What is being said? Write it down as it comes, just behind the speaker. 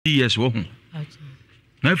Yes, wohu.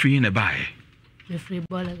 Na free na bae. Me free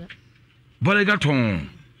bolega. Bolega ton.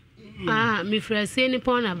 Me free say ni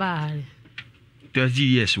pon na bae. 30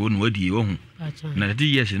 years won wadi wohu. Na 30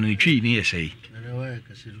 years no twi ni yesai.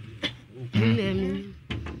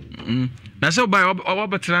 Na so bae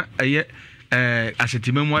obabetra eye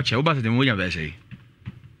asetimemu ache obasetimemu wonya ba sei.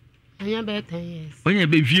 Onya be 10 years. Onya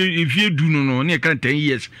be vie du no na kan 10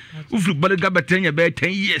 years. Ufru bolega betenya be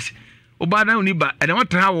 10 years. Oba na oni ba ene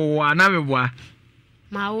watra wo na meboa.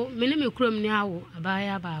 Mawo mene me krom ni awo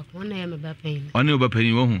abaya ba ko na ye me ba pen. Oni oba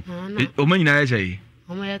pani wo hu. O manyina ya sei.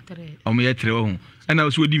 Omo ye 3. Omo ye 3 wo hu.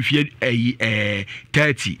 Ana so odi fie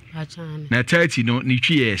 30. Na 30 no ni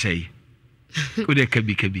twi ye sei. O de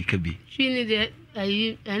kabi. Twi ni de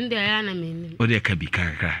ayi ende ya na me. O de kabi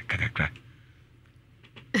kakra.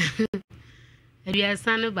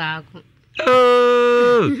 Aduasa no ba ko.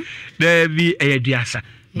 Oh! There be a aduasa.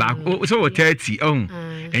 Baako so 30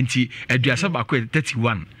 enti aduasa baako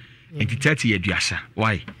 31 enti 30 aduasa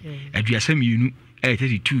why aduasa mienu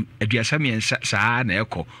 32 aduasa miensa saa na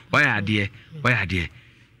eko why ade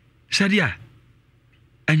sadia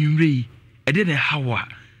anwumre yi ede na hawa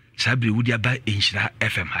sabre wudi aba enhira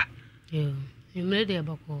fm ha yo emre de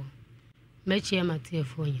bako mechi ma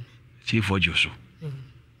tiefo nyina tiefo joso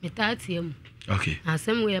metatiam okay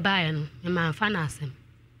asem we baaye no me ma fa na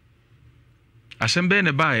asem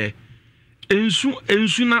ne baaye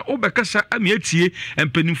ensu na obekasa amiatie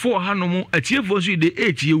empanimfo hanom atiefo so de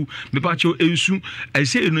etiewu mepacho ensu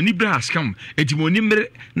ese no ni bra scam etimoni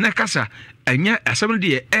mere na kasa anya asem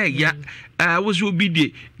de eya woso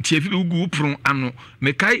obidie tiefi gugu pron ano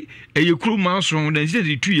mekai eyekuru manso na nse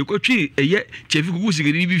de tu yekotwe eye tiefi gugu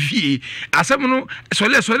sigiri bi fie asem no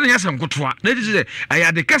sole nya asem kotoa na de se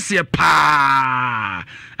ayade kase pa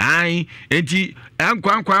ai enti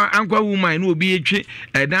ankwa woman no obi etwe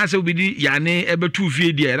na se obi di yane ebetu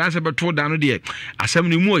fie die na se beto da no de asem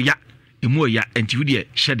no mu oya enti wo de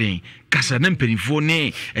hyeden kasa na mpanifo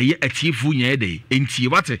ne eye atiefo nya de enti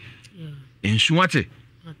wate ensu wate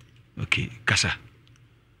okay kasa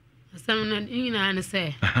asam na ina na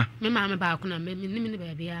say me ma ba ko na me ni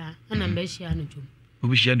ba bia na mba hia no dwom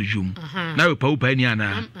obi hia no dwom na we pa ni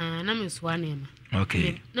ana na me so ana ma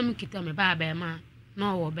okay na me kita me ba ma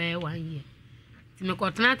na wo be 1 year ti me ko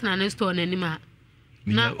tana na store na ni ma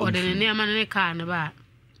na odene ne ma ne ka na ba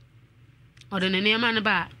odene ne ma na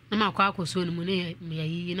ba na ma kwa akoso no mu ne me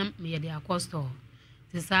yi na me de akosto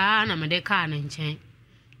ti sa na me de ka na nchen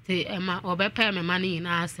ti ema obepa me ma ni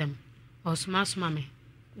na asem osuma me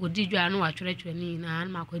odi dwa no watwere ni na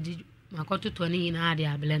makototo ni na ade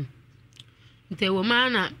ablen nte wo ma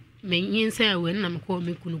na me yinsa we na me ko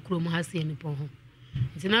me kunu krom ha se ni pon ho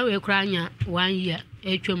nti na we kra nya 1 year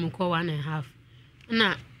etwem ko 1.5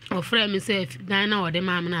 na ofre me se dan na ode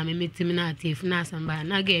ma na me metim na atif na asamba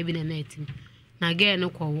na ga ebi na netim na ga no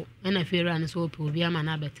ko na fera no so pe obi ama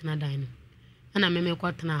na betina dan no na me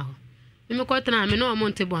kwotena ho me kwotena me no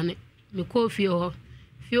monte bone me ko fie ho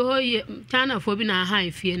ye tana fo bi na ha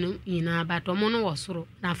fie no ina bato mo no wosoro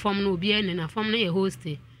na fom no obi ene na fom no ye host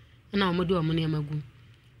na omodo omo ne magu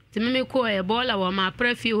timi ko e bola wo ma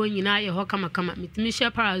prefie ho nyina ye ho kama mitimi she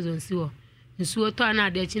parazon si wo nsuo to na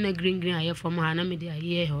de chi na green aye fom ha na me de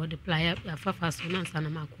aye ho de playa afafa so na sana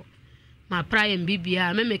mako ma praye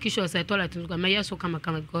mbibia me make sure say toilet no me yeso kama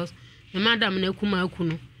because me madam na kuma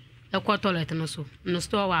akuno e ko toilet no so no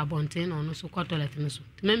store wa abonten no so ko toilet no so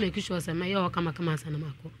me make sure say me ye ho kama sana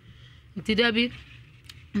mako ntidabi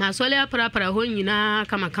ma sole apra ho nyina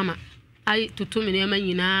kama ai tutumi ne ma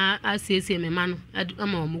nyina asiesie me ma no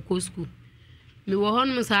ama o ko school me wo ho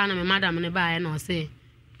no sa na me madam ne ba ye no se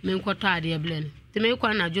me nkoto ade blen te me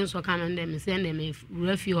kwa na jonso kama nde me se nde me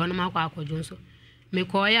rafi ho no ma kwa akwajonso me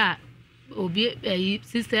ko ya obi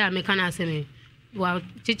sister ya me kana se me wa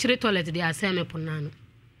chichire toilet de ase me ponano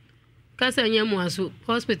kasa nyemu aso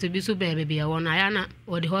hospital bi so bebe bia wona ya na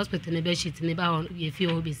o de hospital ne be shit ne ba ho ye fi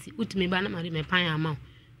ho besi utimi ba na mari me pan ama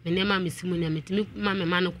me ne ma mesimu ne metimi ma me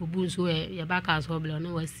ma no ko bu nso ye ba ka so ble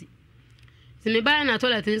no wasi ti me ba na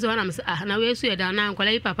toilet nso na me na we su ye da na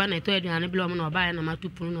nkwala yi papa na to aduane ble o na ba na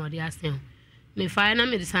matupu no de ase me fa na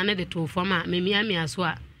me disane de to forma me mi aso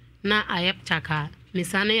a na ayep chaka me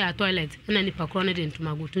sane ya toilet na ni pakro ne de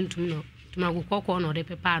ntumago tuntum no tumago kokko no de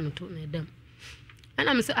pepa no to na dem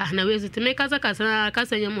ana me na we su ti me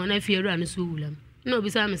kasa nyemo na fieru anu su wulam na obi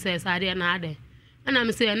sa me se ade na ade ana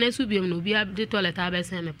me se na su biem no obi de toilet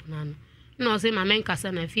abese me ponano na o se ma men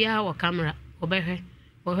kasa na fia wo camera obehwe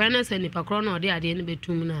ohwe na se ni pakro no de ade ne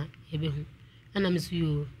betum na ebehu ana me su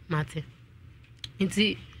yo mate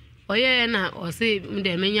nti oye na o se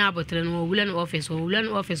mde menya abotre no wulan office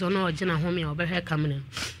no ogina home obehwe camera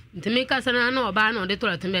ntimi kasa na oba na ode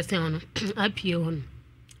toilet mbese hono apie hono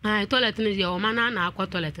toilet ni ye o mana na akwa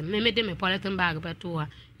toilet me de me polythene bag beto ha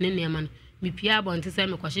ne niam no me pia abonte se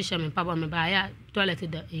me kwahihye me pabo me ba ya toilet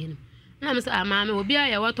da yin na me sa ma me obi a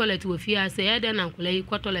ya wa toilet wo fia se ye de na nkola yi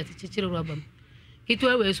kwa toilet chichiri robam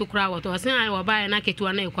kitwa we so kra wo to se ai wo ba ya na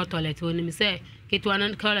kitwa na ikwa toilet oni me se kitwa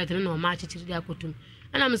na toilet no ma chichiri da kotum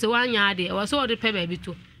na me se wanya ade wo so ode pe ba bi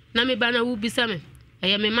to na me ba na wu bisa me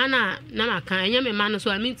eye me mana na maka enye me mana so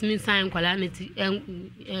amintimi san kwala na ti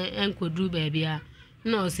enkodru ba bia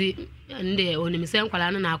no si nde onimi san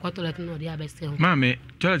kwala na akwa toilet no dia bese ho mame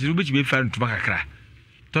toilet ru bichi be fa ntuma kakra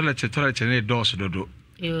toilet ne dos dodo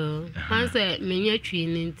yo hanse menye twi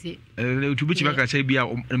ni nti tu bichi baka sai bia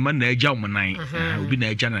man na agya mo nan obi na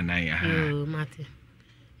agya na nan yo mate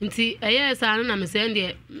nti eye sa na me se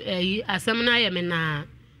nde asem na ye me na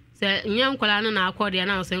se nyam kwala na akwa dia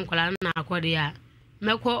na so kwala na akwa dia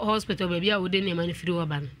meko hospital baby a wode ne mani firi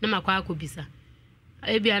woba na makwa akobisa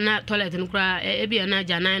ebia na toilet no kura ebia na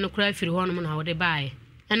janan no kura firi hono na wode baaye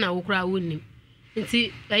na wo kura wonnim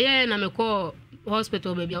nti eye na meko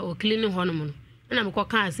hospital baby o clean hono no na meko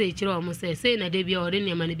kan se kire o mo se na de bia wode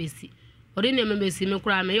ne mani besi me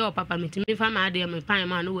kura me yo papa metimi fa ma ade me pan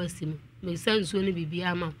ma no wasimu me sansuo ne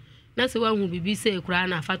bibia ma na se wa hu bibi se kura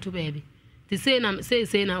na fato baby ti se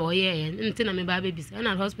na oye nti na me ba bebisa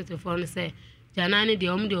na hospital for no se janani de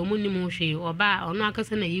omu ni mu hwe oba ono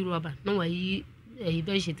akasa na yiru oba no wa yi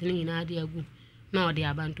be shitini nyina de agu na ode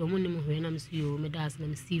abantu omu ni mu hwe na msiyo me das na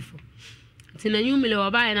msifo tina nyumile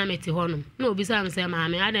oba ya na meti hono na obisa am se ma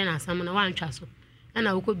me ade na asam na wantwa so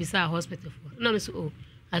na wo ko bisa hospital for na msi o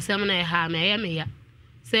asam na ha me ya me ya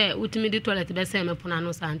se utimi di toilet be se me pona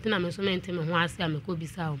no sa ntina me so mente me ho ase am ko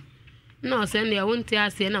bisa o na o se ne wonte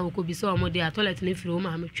ase na wo ko bisa o mo de toilet ne firi o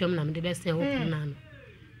ma me twam na me de be se wo pona no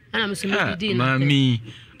ana musumi didi na mami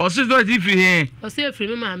osi do di fi he osi efiri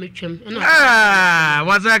me ma me twam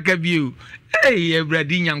wazaka biu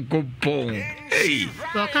ebradi nyankopon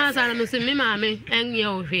to kan sa na musumi ma me enye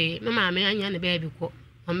ohwe me ma me anya ne ba bi ko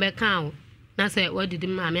on be kan o na se wadidi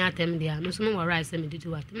ma me atem dia musumi wo rice me didi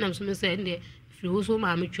wat na musumi se nde firi wo so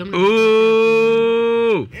ma me twam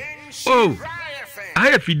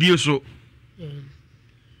aya video so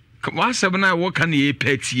wa sabana wo kan ye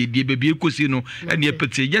peti die bebe ekosi no ene ye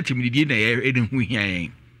peti yatim die na ye ene hu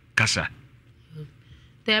hian kasa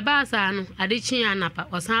te ba sa no adechi anapa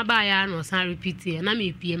osan ba ya no osan repeat e na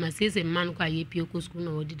me pie ma sese man kwa ye pie ko school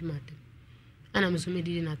na odidi matem ana musume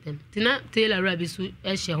didi na tem tina tailor rabi su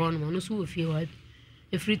ehye ho no so wo fie wa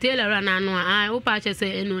e free tailor na no wo pa che se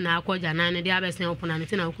enu na akwoja na ne de abesen opona ne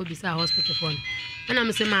tina ko bisa hospital phone ana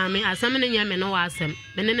mse maame asam ne nya me no wa asem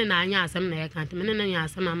me ne na anya asem na ye kan me ne nya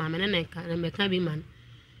asem ma me ne kan me kan bi man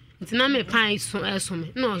ntina me pan so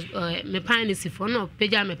me no me pan ni sifo no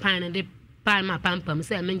peja me pan ne de pan ma pampam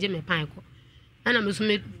se me nje me pan ko ana me so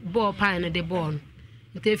me ball pan ne de ball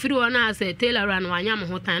nte firi wona ase tailor ran wanya mo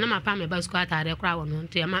hotan na ma pan me ba squat ade kra wono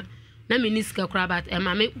nte ma na me ni ska kra bat e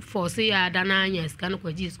ma me force ya da na anya ska no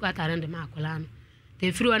kwa ji squat ade de ma akola no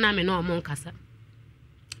te firi wona me no mo nkasa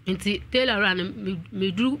nti tailor ran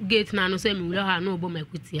me dru gate na no se me wula ha no obo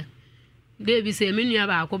makutia Debi se me nua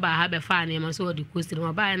ba ko ba ha be fa na ma so di kosti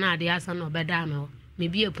no ba na ade asa no be da me me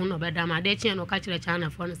bi epun no be da ma de chen no ka kire chana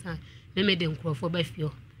fo no sa me de nkrofo ba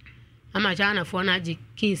fio ama chana fo na ji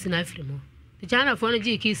kins na firi mo ti chana fo no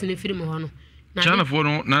ji kins na firi mo ho no chana fo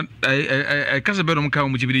no na kasa be no ka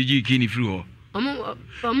mu ji bi ji kins ni firi ho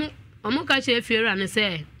omu ka che fie ra ne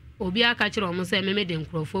se obi aka kire omu se me de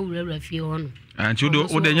nkrofo wura fie ho no anti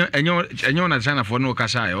o de enyo na chana fo no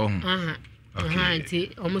kasa e ho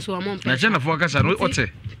nti omuso omompe na chana fo kasa no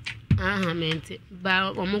ote mente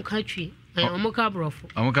ba omuka twi omuka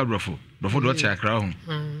brofo do che akra ho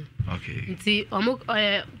okay nti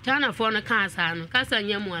chana fo no kasa no kasa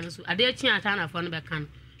nyamu anu so ade chi chana fo no be kan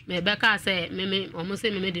me be ka se me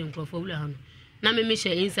omuse me de nkrofo wula ho na me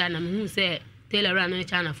hye insa na me hu se tailor ran no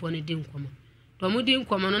chana fo no di nkomo to mu di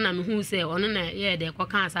nkomo no na me hu se ono na ye de ko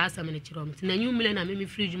kan asa asam ne kiro m na nyumile na me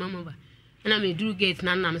fridge mama ba na me dru gate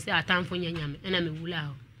na me se atamfo nyanyame na me wula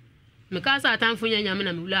ho me ka sa atamfo nyanyame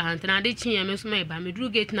na me wula ha ntana de chi me so me ba me dru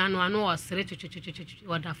gate na no osere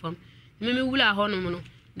oda fam me wula ho no no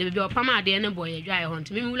de be opama de ne boy adwae ho nt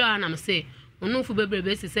me wula na me se onu fu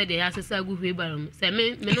bebrebe se de ya sesa gu hwe barum se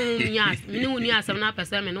me no nya asam na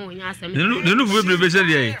pese me no nya asam ne no fu bebrebe se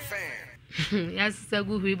de ya sesa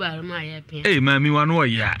gu hwe barum aye pe mami wa no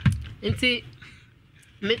ya nti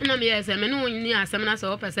me na me yesa me no nya asam na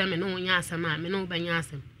so pese me no nya asam a me no ba nya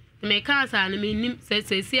asam me ka sa na me nim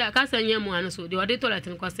se si aka sa nya mu anu so de ode toilet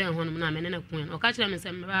ko se ho no na me ne ku o ka kire me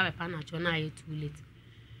se me ba pa na cho na ye too late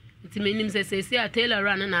nti me nim se si a tailor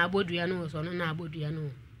ran na abodua no so no na abodua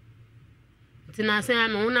no tina se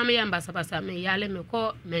am una me yamba pasa me yale me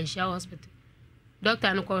ko menhia hospital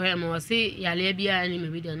doctor no ko he me wose yale bia ni me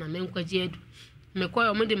video na me nkwaji edu me ko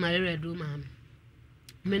yo mo de malaria do ma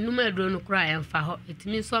me numa edu no kra emfa ho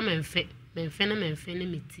etimi so memfe na memfe ne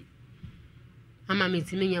meti ama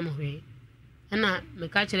metimi nyam hwe na me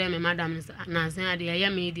ka kire me madam na se ade ya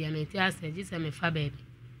me dia me ti ase ji se me fa baby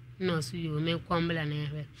no so yo me kombla na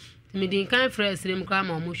hwe me din kan fresh rim kra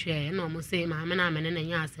ma mo hwe na mo se ma me na me na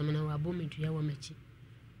nya asem na wa bo medua wo machi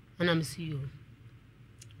na me so yo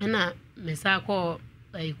na me sa ko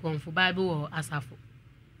ai konfu bible wo asafo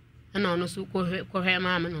na ono so ko hwe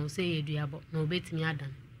ma me no se ye dua bo na obetimi adan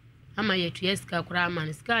ama ye tu yeska kra ma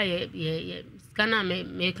ne ska ye ska na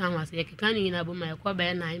me kan wa se ye kan ni na bo ma ko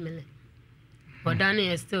be na imele odane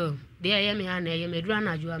ye still de ye me ana ye me dura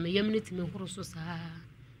na jo me yem ni timi horo so sa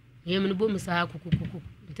yem ni bo mi sa kukukuku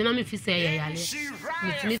ntina me fi se ye yale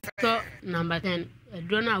me timi to number 10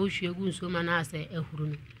 dura na wo hwe gu nso ma na ase ehuru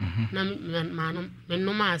no na ma no me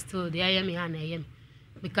no ma still de ye me ana ye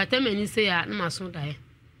me kata me ni se ya na maso da ye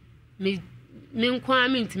me nkwa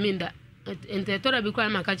me ntimi nda ente tora bi kwa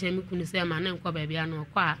maka che mi kunu se ma na nkwa ba bia no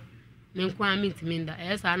kwa me nkwa mi timinda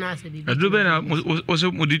esa na ase bibi adube na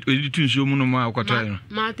o mo di tunso mu no ma akwata no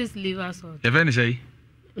Martis liver salt e ve ni say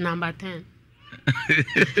number 10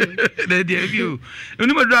 de dia bio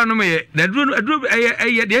oni ma dura no me na aduro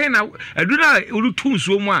de na aduro na o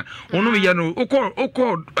tunso mu a ono me ye no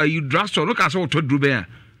okọ you drugstore no ka so to duro be a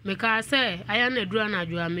me ka se aya na aduro na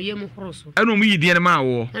adwo me ye mu horoso eno mu yi de ma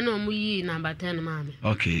wo eno mu yi number 10 ma me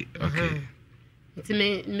okay ti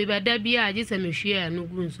me bada bia je se me hwe no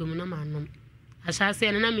gu nsom na manom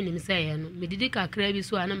ahyase na me nim se ye no me didi kakra bi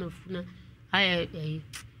so ana mafuna aye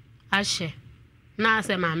ahye na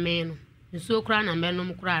ase ma me no nso kra na me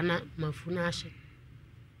nom kra na mafuna ahye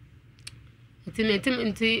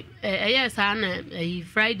ti eye sa na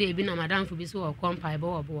Friday bi na madam fu bi so o kompai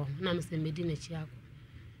bo obo na me se me di na chi akọ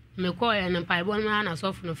me ko ye na pai bo na na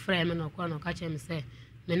sofu no frame me no ko no ka che me se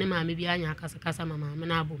me ne ma me bi anya kasa mama me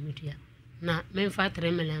na abo media na me fa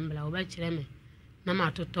 3 million bla oba kire me na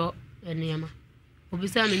matoto enema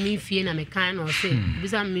obisa me fie na me kan na o se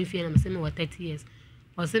obisa me fie na me se me 30 years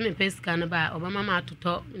o se me peska na ba oba mama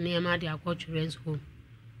atoto enema de akọ children's home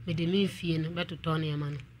me de me fie na betoto enema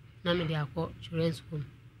no na me de akọ children's home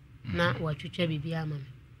na watwetwa bibia ama me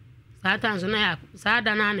satan so na ya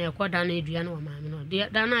sada na na ekoda na edua na o maame no de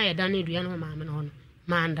da na ya da na edua na o maame no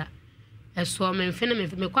manda eso me mfene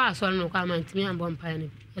me kwa asoro no kwa mantimi ambo mpa ne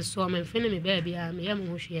eso me mfene me baabi a me yam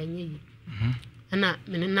ho hwe anye yi na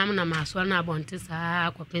me nam na masoro na abonte saa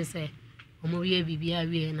akọpense omo wie bibia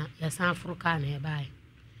wie na ya san afruka na e bae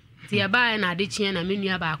ti ya bae na de chie na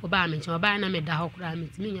menua ba akọ ba me che bae na me da ho kra me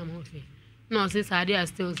timi nyam ho hwe no se saa de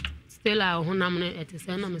still a ho nam no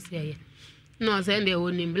etese na me se ye no se nde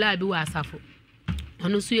woni bla bi wa asafo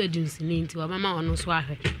ono su yedunsi nti wa mama ono so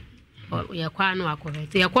ahwe ya kwa no akọrẹ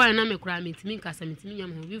te ya kwa na me kura me timi nkasa me timi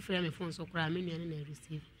nyam ho bi frɛ me phone so kura me nua na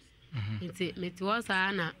receive nti me ti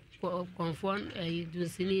wasa na confirm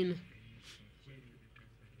dunsini no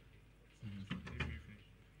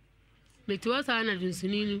me ti wasa na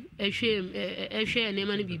dunsini no ehwe ne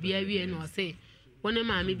ma no bibia wie na o se wona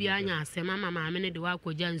ma me bi anya asem mama ma me ne de wa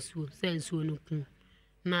akọja nsuo se nsuo no ku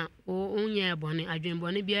na onye ebone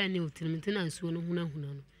adwenbone bia ne otinimti na nsuo no hunahuna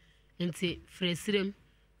no nti fresirem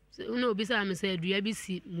uno bisa me se dua bi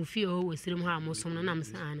si mu fie ho wesirem ha amosom no na me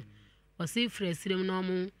sana o si fresirem no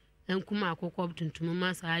mo enkuma akokọ tuntum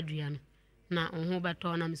ma sa adua no na oho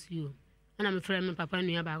beto na me siyo ana me frɛ me papa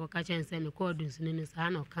nua ba akọ ka chense me ko dunsini ni sa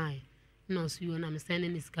na kan no siyo na me sene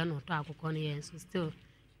ni sika no to akokọ no ye so still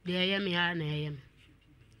de ye me ha na ye me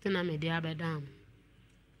tina me dia bedam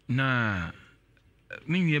na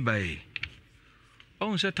minwie bae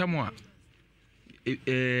on setamo a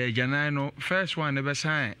janai no first one ne be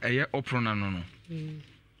sign eye oprona no no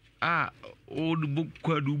old book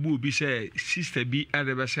kwadu bu bi say sister bi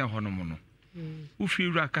ade be sign hono no u fi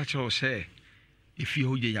ru aka che o say if you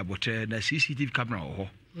hoje yabote na CCTV camera ho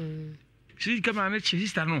CCTV camera na che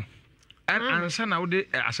sister no ansa na wo de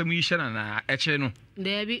asem yi hye na eche no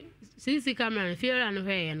there bi CCTV camera fi ru no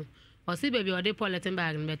hwe no o si baby o de polythene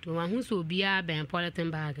bag no beto wa hu so bia ben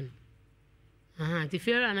polythene bag no ti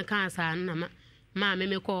fi ru no kan sa na ma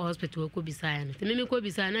me call hospital ko bisaya no te me ko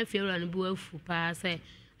bisaya na fiero na bu afu pa say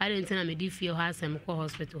adentina me di fie ho asem ko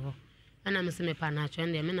hospital ho ana me se me pa na atwa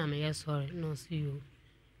ndem na me yes sorry no see you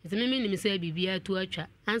te me ni me say bibia tu atwa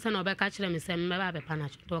ansa na obeka kire me se me ba be pa na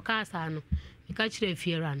atwa to ka sa no me ka kire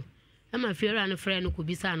fiero no ama fiero no frɛ no ko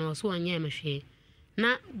bisaya no so onye me hwe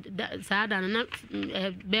na saa da na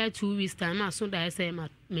be 2 weeks time so da say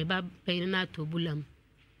me ba pe na to bulam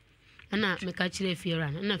ana me ka kire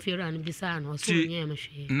fiera na fiera no bisa na o so nye me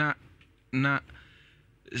hwe na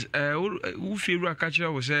wo fiera ka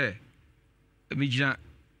kire wo say me gina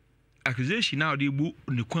accusation now dey bu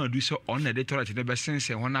ne kwa du so on na dey toilet dey be sense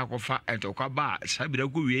ho na akofa entokwa ba sabira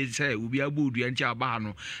ko wie say obi abudu anti aba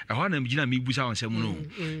no ho na me gina me busa won sem no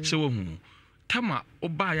se wo hu tama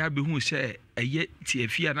oba ya be hu say eye ti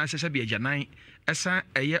afia na sese be agyanan esa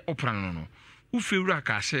eye opra no ufewura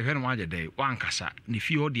ka se hwe no agye dey wankasa ne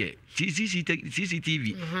fi ho de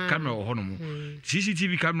CCTV camera ho no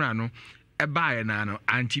CCTV camera no eba na no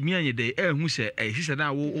antimi anye dey hu se sise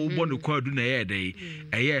na wo bo no kwadu na ye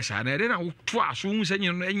dey sa na dey na wo to aso hu se nyi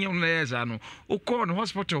no na ye sa no wo call no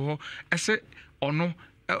hospital ho ese ono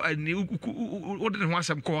ni wo de ho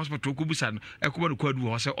asem call hospital ko busa no ekoba no kwadu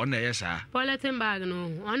ho se ono ye sa polythene bag no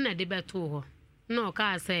on na de beto ho no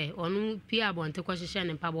ka say onu pia bonte ko hihye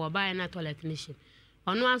ne pa bo ba na toilet ni shi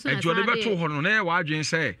onu aso na sa de beto ho no na wa adwen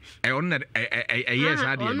say onu na yes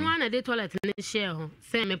ade onu na de toilet ni shi ho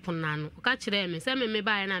say me ponna no ka kire me say me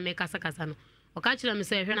ba na me kasa no o ka kire me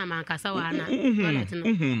say hwe na man kasa wa na toilet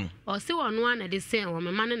no o si onu na de say o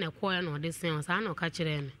me man na ko no de say o sa na o ka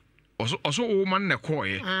kire me oso wo man na ko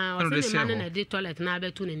ye no de say man na de toilet na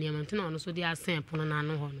beto ne niam nti na onu so de asen pono na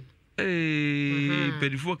no ho no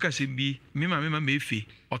pedifo kasembi mema mefi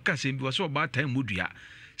o kasembi wo so ba time modua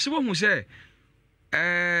se wo hu se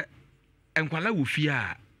enkwala wo fi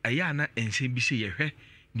a aya na ensem bi se ye hwe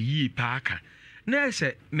ni yi pa aka na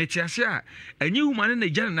ese metiase a anyi humane na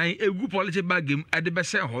gya nan egu policy bagem ade be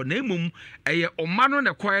se ho na emom eye oma no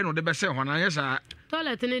na koye no de be se ho na yesa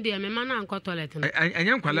toilet ni de me ma na anko toilet no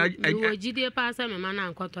anya nkwala wo gidie pa se me ma na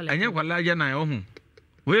anko toilet anya nkwala gya nan ho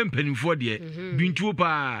we mpanimfo de bintuo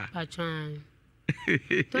pa pachan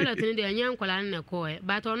toilet ni de anya nkwala na koye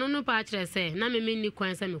but ono no pa kire se na me ni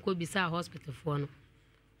kwan se me ko bisa hospital fo no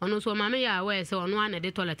ono so ma me ya we se ono ana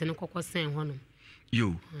de toilet ni kokko sen ho no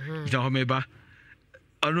yo ja ho me ba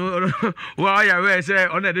ono wa ya we se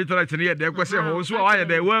ono de toilet ni ye de ko se ho so wa ya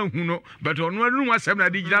de wan hu no but ono anu wasem na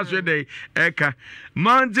de gina so de eka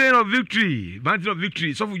mountain of victory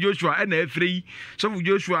so fu Joshua na efrei so fu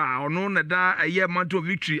Joshua ono na da eye mountain of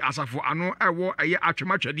victory asafo ano ewo eye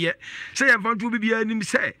atwematwede se ye fantu bibia anim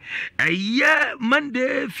se eye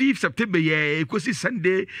Monday 5th September ye kosi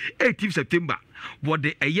Sunday 18th September what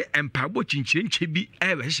the eye empabo chinchinche bi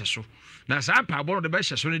ebe hye so na sa empabo de be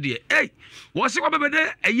hye so ne de wo se kwa bebe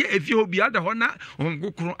de eye efi ho bia da ho na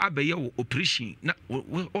nkokoro abeye wo operation na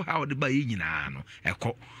o ha wo de ba ye nyina no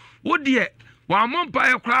eko wo de wa mompa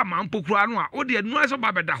e kra ma mpokura no a wo de nu aso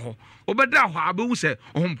ba beda ho obeda ho abewu se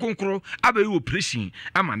ohomkonkoro abeye operation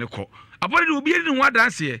ama ne ko abode de obi edi ho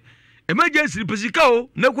adanse emergency pesika o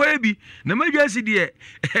na kwa ebi na emergency de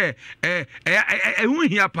hu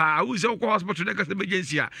hia pa wo se ko hospital na ka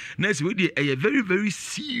emergency a na se we de very very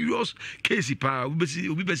serious case pa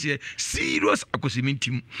obi besi serious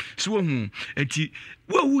akosementim so hu enti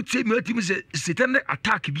wo temi atim se satanic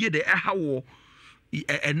attack bi de ha wo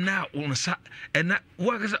na onsa na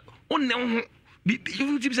wo ka onne ho bi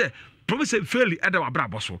tim se promise fail ada wabra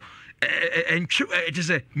boso it is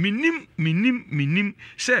a minim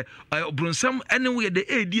say bronsam anyway the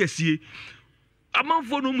ADSA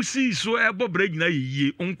amanfo no musi so bobra gina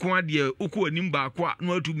yiye onko ade okọ anim ba akọ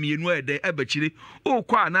no atu mienu ede abachire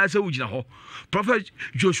okọ ana se wugina ho prophet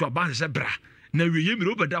Joshua ba se bra na wiye mi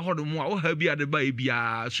robeda ho no mu a wo ha bi ade ba e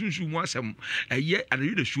bia sunsu mu asem eye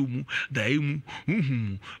ade de show mu da emu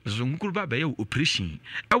zonkuru ba be operation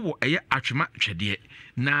ewo eye atwema twede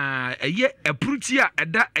na eye apruti a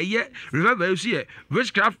eda eye remember you see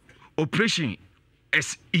witchcraft operation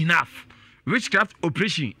is enough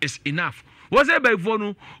was e by for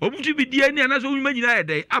no obutu bi die ni anaso nwuma nyina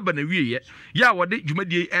ede aba na wiye ya wode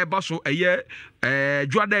dwumadie eba so eye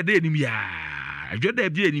dwada de enim ya adwada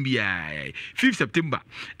bi enim ya 5th September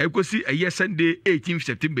ekosi eye Sunday 18th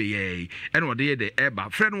September ye and wode ye de eba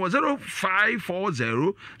friend was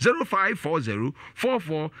 0540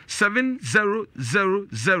 44700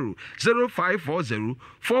 0540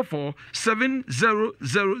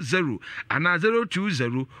 44700 and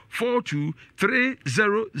 020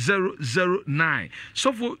 423009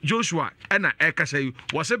 so for Joshua ena ekasa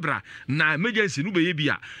was bra na emergency no be ye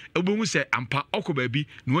bia obohu se ampa okoba bi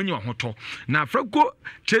na onye hoto na Franco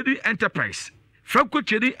Trading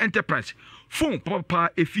Enterprise phone papa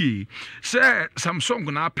efie say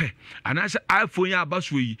Samsung na ape ana say iPhone ya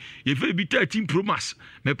abaso yi ye fe bi 13 Pro Max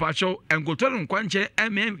me pa cho engotor nkwanche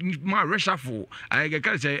ma reshuffle I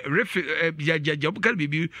can say ya bukan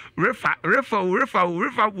bibi refa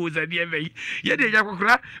wo za die be ye de ya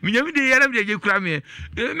kokra minyam de ya na de kura me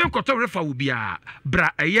nkotor refa wo bia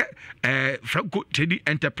bra eye Franco Trading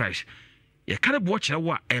Enterprise ye kare bo kire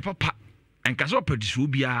wo papa enka so pedisuo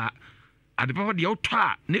bia ade papa de otɔ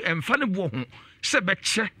a ne emfa ne bo ho se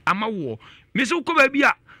beche ama wo me se ko ba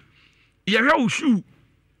bia ye hwe wo shoe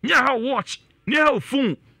nya ha watch ne ha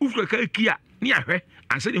phone ufura ka kia ne ahwe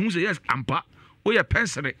anse ne hu se yes ampa wo ye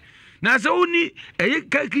pensere na se oni eye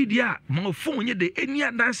ka kidia ma phone nye de eni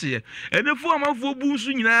adanse ene phone amafo bu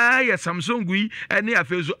nsu nyina ye Samsung yi ene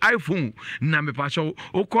afezo iPhone na me pa cho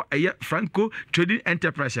ukọ eye Franco Trading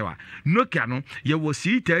Enterprise wa Nokia no ye wo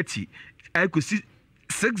C30 akosi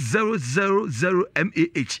 6000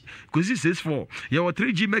 mAh kosi 64 your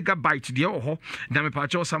 3G megabyte de ho na me pa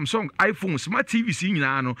cho Samsung iPhone smart TV si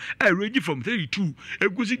nyina no range from 32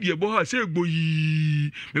 ekosi de bo ha se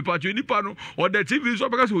gboyi me pa cho nipa no or the TV so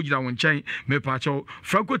beka so gina won chen me pa cho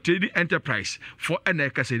Franco Trading Enterprise for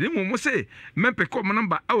eneka se dem mo se me pe ko mo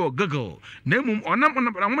number our Google na mum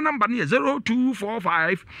onam number ne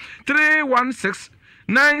 0245 316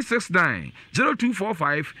 969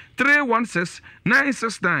 0245 316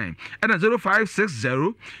 969 and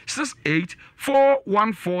 0560 68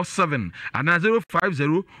 4147 and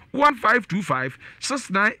 050 1525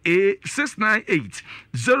 698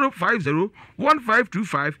 050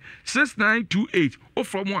 1525 6928 o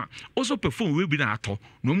from one also perform we be na ato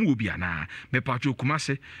no mu obi ana me patcho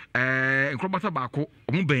kumase nkrobata baako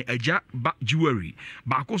omo ben agya ba jewelry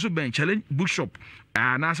baako so ben challenge bookshop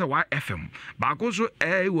na sa YFM baako so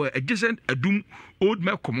we adjacent adum old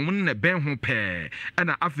me komon na ben ho pe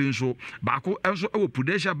na afin so baako enso e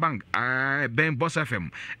Prudential Bank ben Boss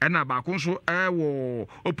FM na baako so wo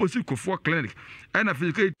opposite Kofo Clinic na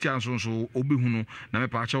physical chance so obehunu na me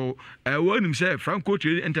patcho wo nim say Franco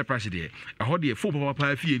Trading Enterprise de ho de phone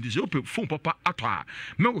papa fie ndi so phone papa ato a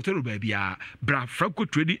me go tell ba bia bra Franco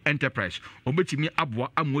Trading Enterprise obetimi aboa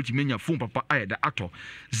amotimi nya phone papa ayeda ato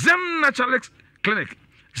Zen Naturalist Clinic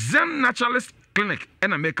Zen Naturalist Clinic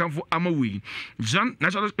and American for Amawi Zen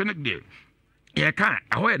Naturalist Clinic there ya kan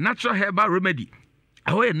ahoy natural herbal remedy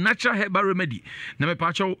ahoy natural herbal remedy na me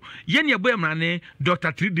pacho ye ne boy mrane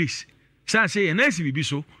Dr. 3 days say say na si bibi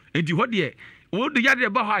so enti ho de wo de ya de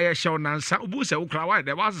ba ha ya hyew nansa obu se wo kra wa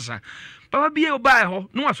de ba sesa papa bia oba ho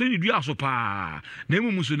no aso ni dua so pa na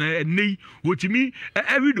emu so na nei wotimi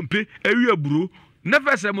ewi dumpe ewi aburo na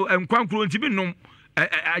fese mo enkwankro ntimi nom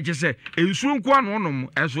I just say ensuo nko anu nom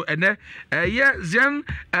eso ene ye Zen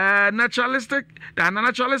naturalistic and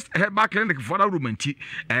naturalist herbal clinic for that romanti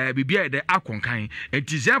bibia de akonkan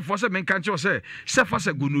enti Zen for se menkan che say se for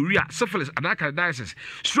se gonorrhea syphilis and candidiasis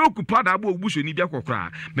stroke pada abo obuso ni bia kokra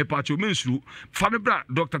me pacho mensuru family bra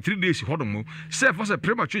Dr. 3 days hodomo se for se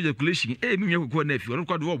premature ejaculation mi nwe kokko na afi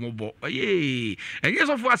orukwa do mo bo enye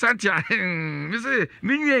so for asantia me say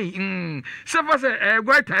mi nwe se for se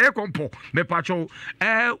gwaita e kompo me pacho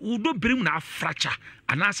udo brim na fracture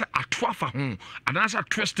anasa atwafa ho anasa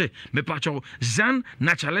twist me pacho Zen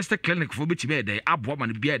Naturalistic Clinic for bitime dey abo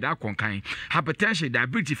man bia dey akonkan hypertension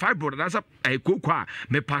diabetes fibroid anasa kokwa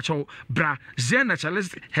me pacho bra Zen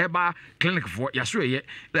Naturalistic Herbal Clinic for yaso ye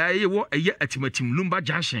wo eye atimatim lumba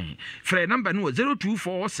junction free number no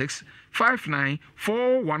 0246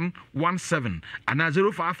 594117 and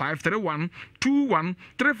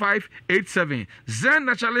 05531213587 Zen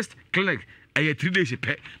Naturalist Clinic 3 days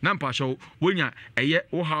pe na mpasho wonya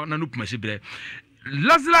wo ha na no pumase bre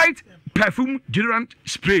Lozilite perfume deodorant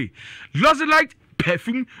spray Lozilite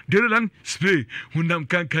perfume deodorant spray hundam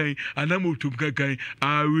kankan anamotum kankan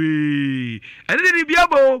awe ene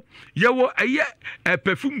biabo yewo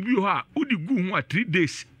perfume bi ho a udi gu ho a 3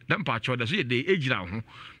 days na mpacho da so ye dey ejira ho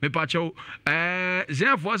me pacho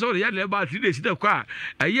Zen for so ya le ba 3 days da kwa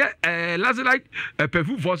Lozilite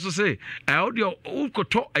perfume for so say audio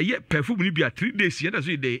ukoto perfume ni bia 3 days ya da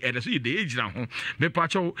so ye dey ejira ho me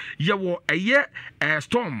pacho ye wo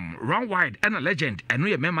storm run wide and a legend eno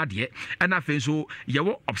ye mema de and afen so ye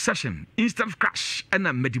wo obsession instant crash and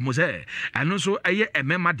a medimoze eno so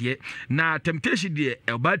mema de na temptation de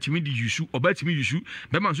oba timi di yusu oba timi yusu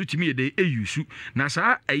mema so timi ye dey yusu na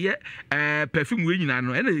sa perfume we nyina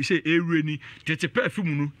no ena say ewreni tete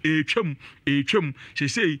perfume no etwam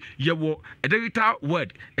say ye wo digital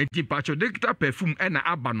word enti pacho digital perfume ena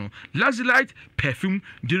aba no Lozilite perfume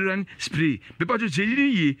deodorant spray be pacho say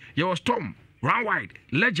ye wo storm run wide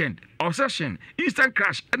legend obsession instant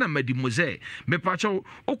crash and a medimoze me pacho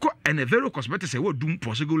oko Enevero Cosmetics e wo dum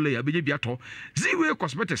possible layer be bia to Ziwe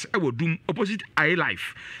Cosmetics e wo dum opposite eye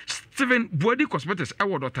life Steven Body Cosmetics e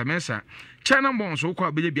wo Dr. Mensa China Mons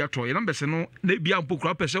oko be bia to ye number se no na bia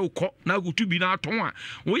mpokura pese oko na gutu bi na aton a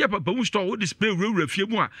wo ye papa mu store wo display rewura fie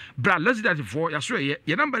mu a bra Lozilite for ya so ye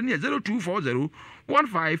number ne 0240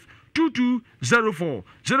 152204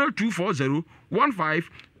 0240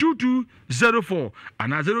 152204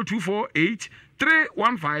 and 0248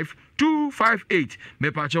 315 258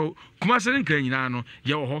 mepacho kumasere nkan nyina no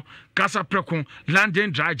ye wo ho kasa preko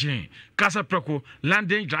landing dragin kasa preko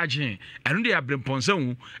landing dragin eno de abremponsa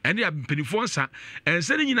wu eno de penifo nsa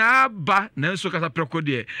ensere nyina ba na nso kasa preko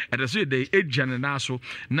de edeso de edjane na so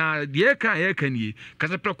na de ye kan ni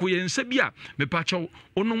kasa preko ye nsa bia mepacho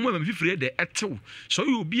ono mo mfifire de etew so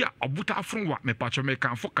ye obi a obuta afronwa mepacho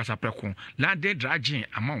mekanfo kasa preko landing dragin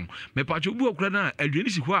amon mepacho bu okura na adwani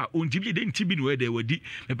si ho a ontibi de ntibi no de wadi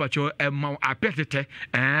mepacho emma apetete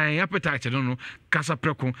appetite no kasa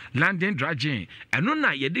preko landing dragin eno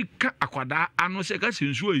na ye de ka akwada ano se ka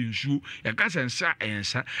sensuo yinsuo ye ka sensa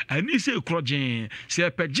ensa ani se krogin se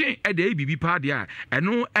pegin e de bibi pa de a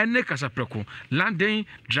eno ene kasa preko landing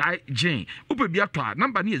dragin upe bia to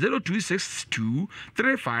number ni 0262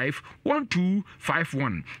 35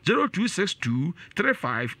 1251 0262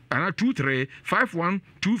 35 and 23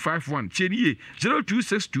 51251 chenie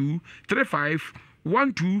 0262 35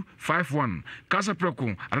 1251 Casa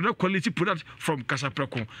Preco, another quality product from Casa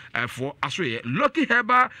Preco for Asway. Lucky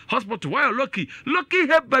Herbal Hospital. Why Lucky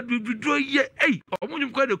Herbal we do ye hey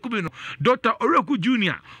omunum kwa de kumino Dr. Oroku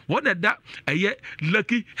Jr. What that a ye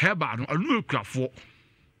Lucky Herbal no anu krafo.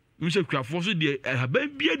 You say krafo so de haban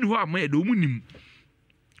bia ni ho ama de omunim.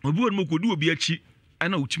 Obi won mokodu obi achi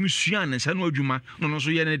ana utimi sua na nsa no adwuma no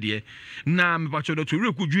so ye ne de na me pacho Dr.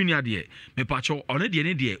 Oroku Jr. de me pacho one de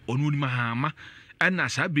ne de onu ni mahama ana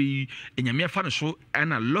sabi enyame afa no so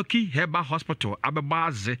ana Lucky Herbal Hospital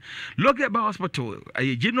abebaze Lucky Herbal Hospital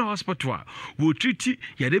a general hospital wo treat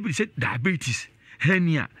ya dey say diabetes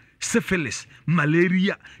hernia syphilis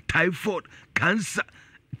malaria typhoid cancer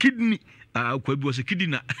kidney kwa bi wose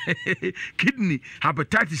kidney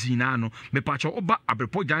hepatitis ina no me pacho oba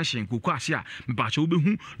abrepo junction koku ase a me pacho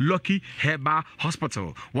obehu Lucky Herbal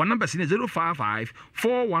Hospital one number is 055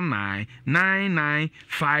 419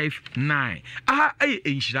 9959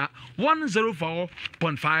 enshira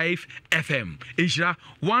 104.5 FM enshira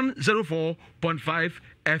 104.5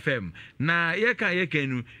 FM na yeka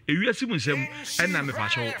nu ewiase mu nsem na me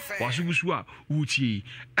pacho wasugusu a uti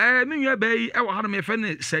menwa bai e wo ha no me fe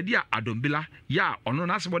ne sadia adombila ya ono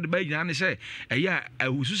na asebo de bai nyina ne se eya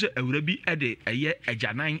awusu se awura bi ede eye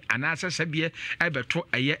agyanan ana asesebie ebeto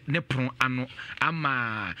eye ne pron ano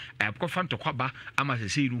ama ekofa ntokwaba ama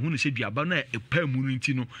sese ru hu ne se duaba na epamu no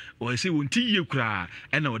nti no o se wonti ye kura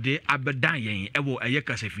na ode abedan yen ewo eye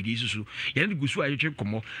kasafidi susu ye ne gusu ayetwe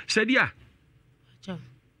komo sadia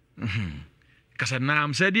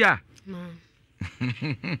Kasanam said ya.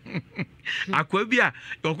 Aquabia,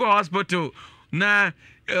 your hospital. Na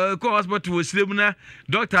hospital was slimna,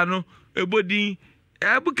 doctor no, a body.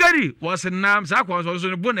 Bukari was a name, Sakwas was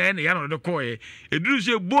on a bonnet and the other coy. A drew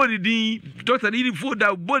say body, doctor eating food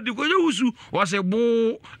that body was a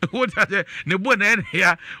bow. What the bonnet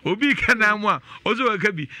here, Obi Kanamwa, also a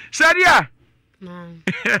cabby. Sadia.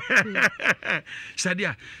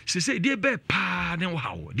 Sadia, she say dear be pa ne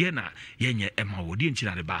wow, dear na yenye Emma wo di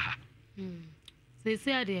nchira de baha. Say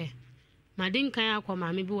say dear, my din kan akwa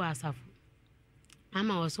mami bi wasafo.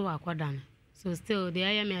 Ama wo so akwadan. So still there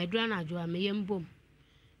I me adwana adwo me yembom.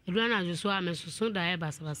 Adwana adwo so a me so da e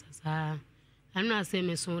basa sa. Anu say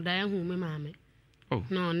me so da e hu me mame. Oh.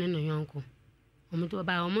 No ne no yonko. Omo to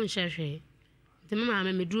ba omo nhwehwe. Nti me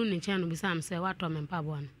mame me duru ne nchen no bisa am say wato me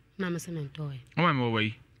mpabo ano. Na me se mentoy. O ma me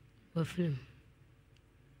wo film.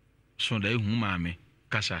 So da hu mame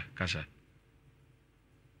kasa.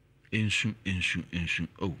 Ensu.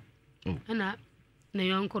 Oh. Ana na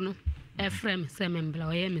yonko no Efrem se me mbla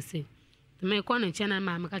o ye me se. Me ko no chena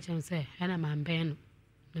mame ka chem se ana mambe no.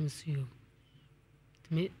 Na msuyo.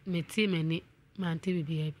 Me ti me ni mante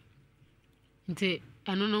bibia. Nti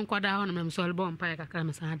anu no nkwada ho no me so lbo mpa kakra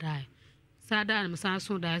me sa dai. Sa dai me sa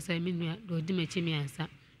so dai se me nua do di me chemi ansa.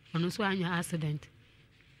 Ono so anya accident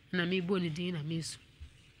na me bo ni din na me su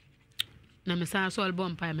na me sa so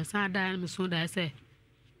album pa me sa da me so da se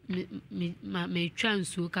me twa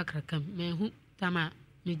nsu kakrakam me hu tama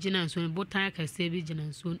me gina nsu bo tan ka se bi gina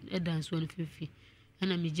nsu e da nsu no fifi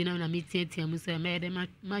na me gina na me tietia mu se me de ma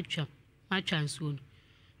twa nsu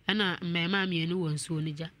na me ma me enu wo nsu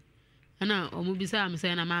ni ja na omu bisa me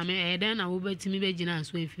se na ma me e de na wo betimi be gina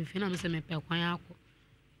nsu fifi na me se me pe kwan akọ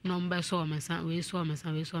number so me san we so me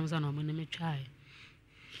san no me me try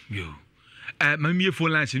yo mamie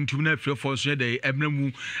phone lines into na free for so dey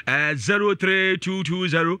emnamu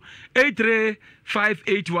 03220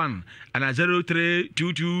 83581 and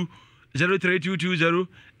 03220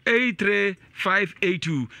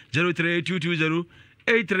 83582 03220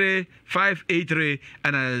 83583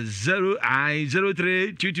 and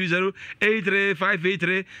 03220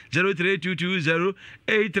 83583 03220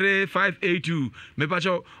 83582 me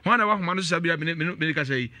pacho wana wa manu sabia me ka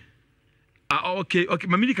say Okay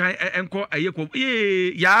mamini kan enko ayeko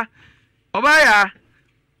ya obaya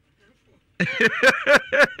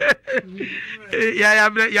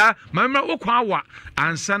ya mama wokwa wa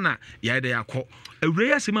ansana ya de yakọ awure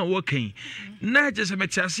yasema wo kan na je se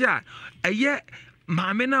metiase a eye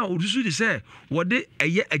maame na odusu di se wode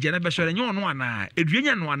eye agena besore nye ono ana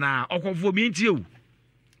eduanya no ana okofo mi ntie o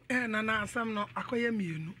na asam no akoye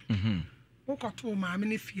mienu wokoto maame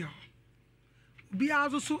ne fie obi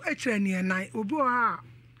azusu ekire ne nan obi o ha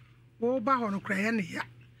wo ba ho no kraye ne ya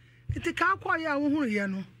etika akoye a wo hunu ye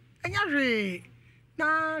no enya hwe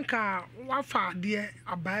na nka wafa de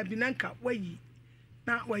aba bi na nka wayi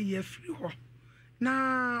na wayi afiri ho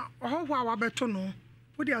na ohwo a wabeto no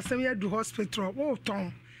wodi asem ya du hospital wo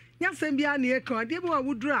ton nya sem bia na ekan de bi wa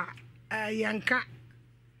wudura yanka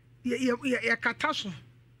ya kataso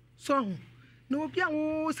so no obi a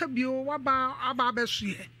wo sabio waba aba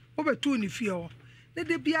besue wo betu ni fie ho ne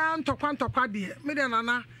de bia ntokwa de me de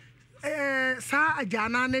nana sa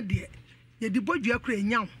ajana ne de ye di bodua kura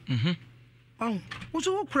enyaw wo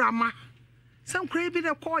so wo kura ma sam kura bi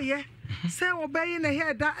de koye se obayi na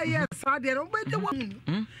he da eye sa de no be de wo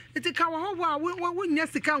iti ka wo wo nya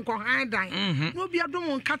sika nko han dan no bia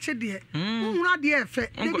dom nka che de wo hunu ade efe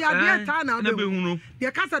de bia de ta na be hunu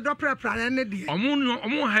de kasa do prepare ne de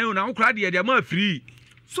omo han na wo kura de ma free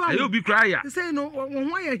so ayo bi kura ya say no wo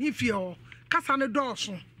ho ya hifie o kasa ne do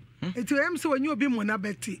so iti em se wanyi obi mo na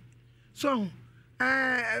beti so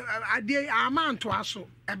ade amanto aso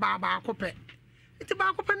e ba akopɛ iti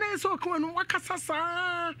ba akopɛ na so ko no wakasa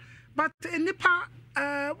sa but nipa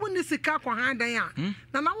woni sika kwa handan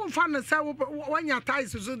a na wo mfa no sa wanya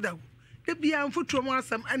ties so da de bia mfuturo mu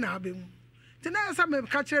asam ana abemu ti na sa me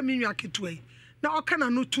ka kire mi nwa ketoi na okana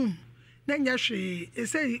no tum na nya hwe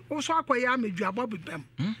esei wo so akoye amedua bobibam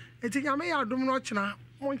iti nyame ya dum no kina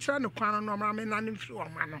mo nkira ne kwan no mra me na ne mfiri o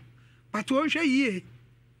ma no but wo hwe yie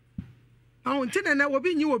ntine na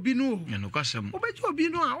obi nyi obi no no kwasem obeji obi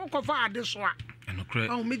no a wokofa ade so a no kre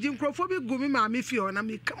meji nkrofo bi gumi ma me fie na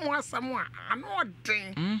me kam asam a ano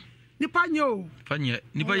odin nipa nyo fanye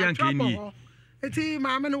nipa yanke ni eti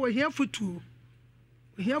ma me no wo hia futu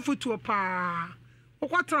pa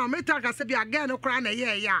wokotra meta ka se bi aga no kra na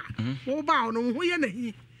ye ya wo ba no ho ye na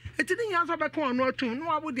hi eti ni nya so be kan no atum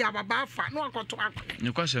no abodi ababa afa no akoto akọ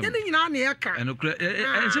no kwasem ni nyina na ye ka no kre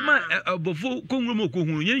ensema obofo konwuru mo ko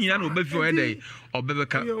hunu nyina na obafi o dey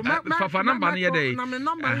obebeka fafa number na ye dey na me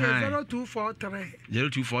number 0243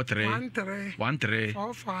 13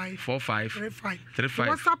 45 35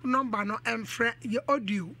 WhatsApp number no emfre ye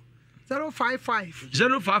audio 055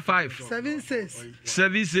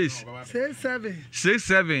 76 67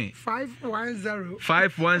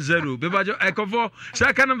 510 bebajo ekofo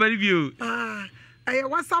second number review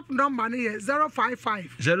WhatsApp number no 055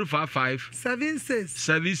 76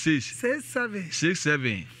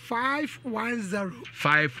 67 510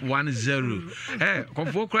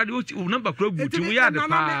 konfo kra de number kra butu mu ya de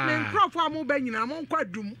pa me nkrofo amu ba nyina mo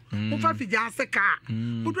nkwadum mo fa fija ase ka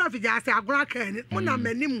mo do fija ase agora ka ni mo na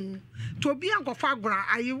manim to bi ankofa agora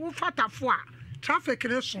ayi wo fatafo a traffic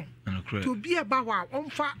ne so to bi e ba ho a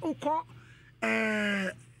onfa ukọ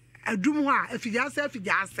adum ho a fija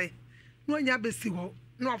ase no nya besi ho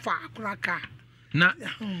no fa agora ka na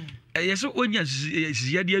yeso onya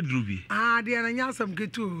sisiya de aduru bi de na nya asam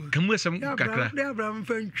ketu kamu asam kakra de abram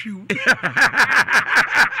fantwiu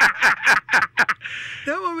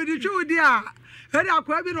mo me di twu di a heri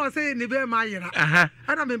akwa bi no say ni be ma yira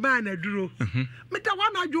ana me ba na duro me ta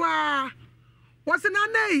wana joa wose na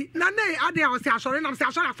nei ade a wose asore na se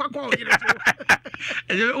asore afa ko yira to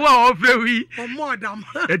wa o frewi o modam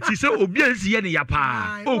eti se obi ansi ye ne ya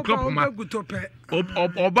pa o klopoma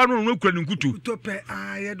oba no no kura nkutu tope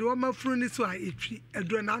ye do ma furu ni so a etwi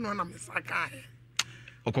edo na no na me saka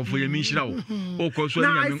okofo ye mi nhira wo okoso nya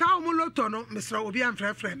me na isa o loto no mesra obi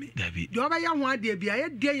amfrefre mi de oba ya ho ade bia ye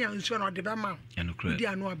de ya nsuo no de be ma di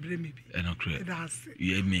anu abre mi bi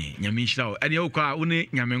ye me nya mi nhira wo ene okwa wo ne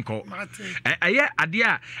nya me nko aye ade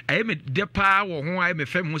a aye me de pa wo ho aye me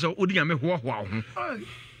fam ho so odi nya me ho ho ho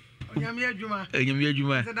nyame adwuma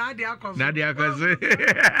na de akoso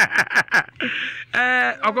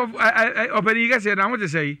okof openi gase na ho te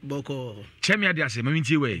sei boko chemi ade ase mami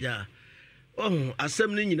ntie we ja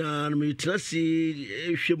asem ni nyina no metena si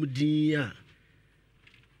hwem din a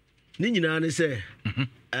ni nyina ne se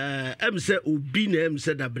em se obi na em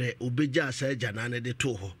se dabre obeja asa jana ne de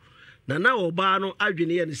to ho na oba no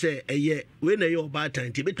adwene ye ne se eye we na ye oba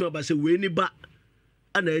tanti betuma ba se we ni ba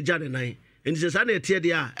ana eja ne nan enti se sa na etie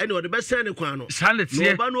de a ene o de be sen ne kwan no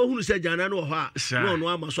no oba no ohunu se jana no ho a no no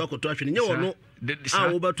amaso akoto ahwene nye wo no a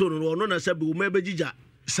wo beto no no na se be wo ma begija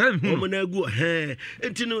ɔmo na agu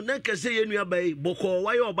enti no na kase ye nua bai bɔkɔ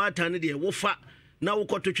waye ɔbaata ne de wofa na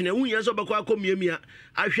wokɔto twene wo yɛ so bɛkɔ akɔmiamia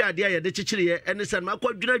ahwɛ ade ayɛ de kyekyereyɛ ɛne sɛ ma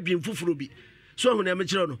akɔdwena dwen foforo bi so ho na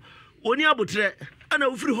mekyerɛ no oni abotrɛ ana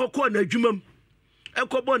wofiri hɔ kɔ na adwumam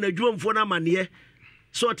ɛkɔbɔ na adwumamfo na amaneɛ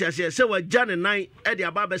so ɔte aseɛ sɛ wagya ne nan ɛde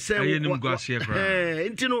aba bɛsɛ wo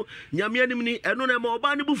enti no nyame anim ni ɛno na ma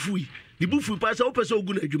ɔbaa ne bufui ne bufui pa sɛ wopɛ sɛ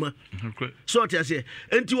ogu na adwuma so ɔte aseɛ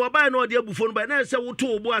enti wɔbaa na ɔde abufo no ba na sɛ woto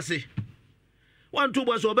wo bo ase wanto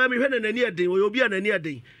bo ase ɔbaa mi hwɛ na n'ani ɛden ɔyɛ obi a n'ani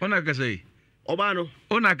ɛden ɔna kasa yi ɔbaa no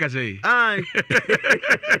ɔna kasa yi ai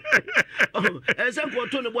ɛsɛ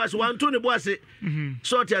nkɔto ne bo ase wanto ne bo ase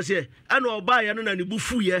so ɔte aseɛ ɛna ɔbaa yɛ no na ne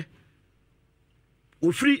bufuyɛ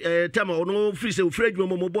ofiri tama ono ofiri se ofiri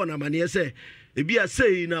adwuma mo bo na maneɛ sɛ ebi a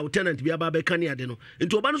sei na tenant bi aba bɛka ne ade no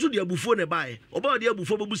nti oba no so de abufuo ne bae oba de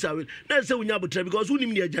abufuo bebusawe na sɛ wonya abotra because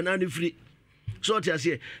wonim ne agya na ne firi so ɔte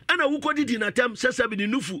aseɛ ana wukɔdidi na tam sɛ sɛ bi ne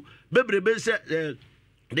nufu bebrebe sɛ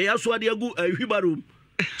de yaso ade agu hwibarom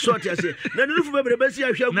so ɔte aseɛ na ne nufu bebrebe si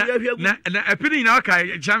ahwa agu na epini nyina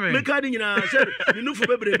aka chame me ka de nyina sɛ ne nufu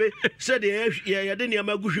bebrebe sɛ de yɛde ne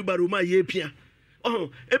ama agu hwibarom a yɛpia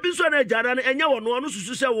ebi so na jara na enya wono no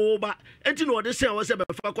susu se wo ba enti na ode se wo se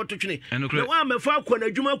befa kɔto twene na wa mefa akɔ na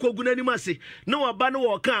adwuma kɔgu na nim ase na wa ba no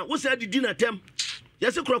wo ka wo se adidi na tem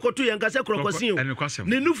yɛse krokoto yɛnka sɛ krokosin o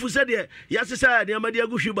ne nufu sɛ de yɛse sɛ de amade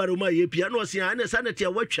agu hwibaro ma yɛ pia na ɔse a ne sa ne te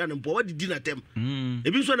watwa ne mpo wadidi na tem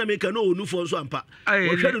ebi so na meka no onufu nso ampa wo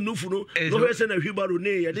hwɛ no nufu no no hwɛ sɛ na hwibaro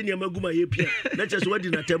ne yɛde ne amagu ma yɛ pia na kyɛ sɛ wadi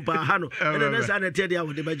na tem pa ha no ɛna ne sa ne te de a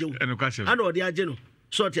wo de bagye wo ana ɔde agye no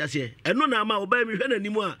so ɔte aseɛ ɛno na ama ɔbaa mi hwɛ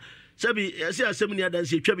n'anim a sɛbi ɛsɛ asɛm ni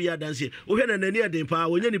adanse twa bi adanse wo hwɛ na n'ani ɛden paa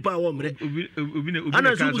wɔnyɛ nipa a wɔmmerɛ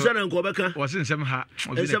ana nso busa na nkɔ bɛka wɔse nsɛm ha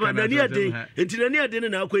nsɛm n'ani ɛden enti n'ani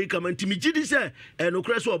ɛden na akɔ yi kama nti megye di sɛ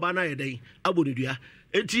ɛnokorɛ sɛ ɔbaa no ayɛ dɛn abɔ ne dua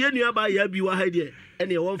enti yɛ nua baa yɛ bi wɔ ha deɛ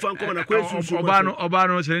ɛne wɔmfa nkɔma na kɔ susu ɔbaa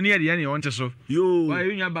no sɛ n'ani ɛden ne wɔnte so yo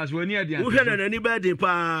wɔyɛ nua baa so wɔani ɛden wo hwɛ na n'ani bɛɛ den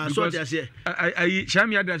paa so ɔte aseɛ ayi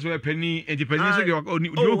hyɛmi adanse wɔ pani enti pani so deɛ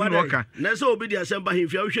ɔhunu ɔka na sɛ obi de asɛm ba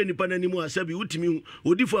hemfia wohwɛ nipa n'anim a sɛbi wotumi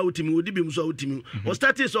odifo a wotumi odi bi mu so a wotumi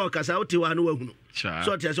ɔstarte sɛ ɔkasa wote hɔ a no wahunu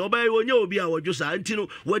so ɔte aseɛ ɔbaa yi wɔnyɛ obi a wɔdwo saa enti no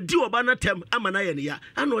wadi ɔbaa no tɛm ama no ayɛ ne ya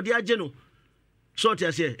ana ɔde agye no so ɔte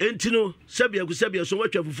aseɛ enti no sɛbia so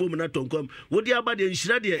watwa fufuo mu na tɔnkɔm wode aba deɛ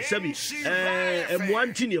nhyira deɛ sɛbi mmoa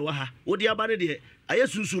nti ne ɛwɔ ha wode aba no deɛ ayɛ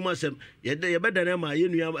sunsum asɛm yɛbɛda no ma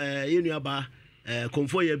yɛnua baa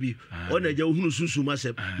kɔmfɔ yɛ bi ɔna agya wohunu sunsum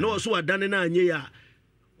asɛm na ɔso wadane no anyɛ yɛ a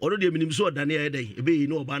ɔno deɛ menim sɛ ɔdane ayɛ dɛn ɛbɛyi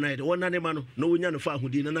na ɔba no ayɛ dɛ wɔnane ma no na wɔnya no fa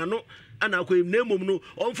ahodin no nano ana akɔyim na mmom no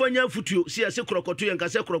ɔmfa nya afotuo si ɛse korɔkɔto yɛnka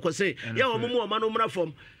sɛ korɔkɔse yɛ ɔmomu ɔma no mmra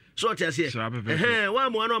fam so ɔte aseɛ wa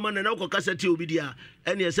mo ano ama na wokɔ kasa tie obi dia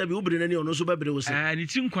ɛne ɛsɛ bi wobere nani ɔno so bɛbere wo sɛ ne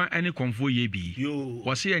ti nkwa ɛne kɔmfo yɛ bi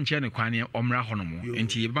wɔse yɛ nkyɛ ne kwan ne ɔmmra hɔ no mo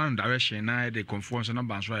enti yɛba no direction na de kɔmfo nso na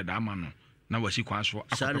ba so yɛ da ama no na wasi kwan so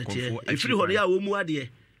akɔpɛ kɔmfo ɛfiri hɔ no yɛ a wɔmu adeɛ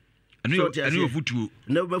ɛne ɔfotuo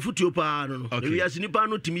na bɛfotuo paa no no wiase nipa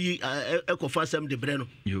no tumi ɛkɔfa asɛm de brɛ no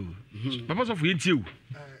papa sɔfo yɛntie wo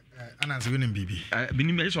ananse wonim biribi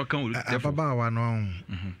menim ɛyɛ sɛ ɔka wo ababaawa no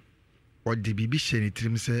ɔde biribi hyɛ ne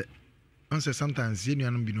tirim sɛ ɔnsɛ sometimes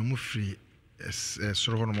yɛnuanom bi no ɔmo firi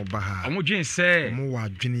soro hɔ no mo ba ha ɔmo dwen sɛ ɔmo wɔ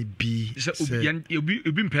adwene bi sɛ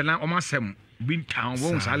obi mpɛla ɔmo asɛm obi ntan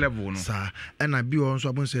wɔn saa level no saa ɛna bi wɔ nso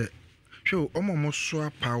abon sɛ hwɛ ɔmo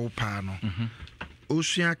soa paa no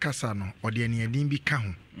osua kasa no ɔde aniadin bi ka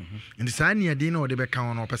ho nti saa aniadin no ɔde bɛka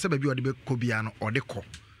ho no ɔpɛ sɛ baabi ɔde bɛkɔ bia no ɔde kɔ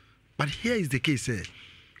but here is the case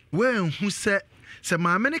wɔnhu sɛ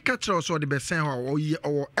maame ne ka kyerɛ sɛ ɔde bɛsɛn hɔ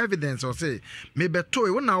ɔwɔ evidence ɔ sɛ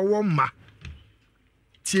mebɛtoo wo na wowɔ mma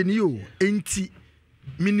tie ni o enti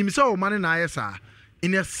menim sɛ wo ma ne na ayɛ saa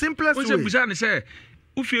in a simplest way busa ne sɛ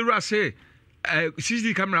wofie wura se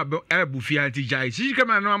CCTV camera bu fia ti jai CCTV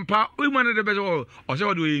camera no ampa o ma ne de be o se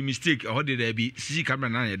o do mistake o de there bi CCTV camera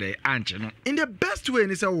na ye dey anche no in the best way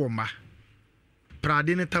ni sɛ wo ma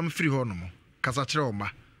prade ne tam free hɔ no mo kasa kyerɛ wo ma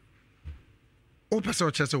o pɛ sɛ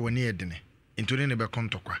o kyerɛ sɛ woni edene into ne be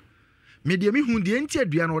kontokwa me de me hu de enti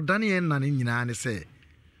adua no ɔdane yɛn na ne nyinaa ne sɛ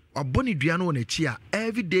ɔbɔ ne dua no wɔ n'akyi a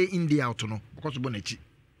every day in day out no ɔkɔ so bɔ n'akyi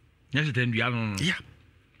nyɛ sɛ dua no yeah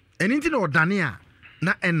ɛni nti na ɔdane a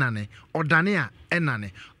na enane ɔdane a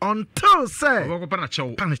enane until say pana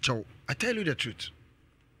chow I tell you the truth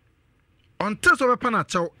until so pana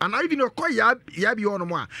chow and I even ya bi ono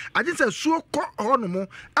mo a I just say suo kɔ ono mo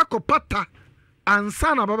akɔpata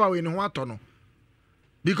ansa na baba we ne ho atɔ no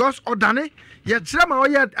because ɔdane ye kyerɛ ma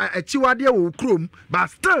ɔyɛ akyiwade wɔ krom but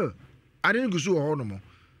still I didn't go so ono mo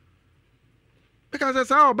because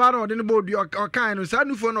saa oba no de ne bodu o kan no saa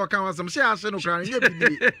nufo no o kan wasam se ase no kran ye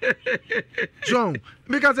bi so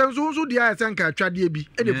because so dia senka twade bi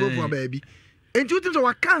e de fofo ba bi enti utim so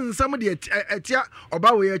wakan sam de atia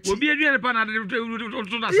oba we achi obi aduane pa na de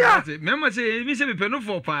to na say mema say mi se be peno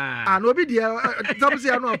for pa no obi dia sam se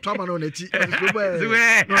anu atoma no na achi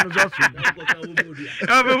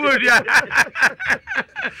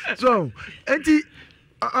so enti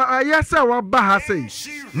ayasa wa ba ha sei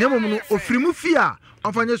nemom no ofirimu fi a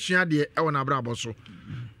onfanye sua de e wona brabo so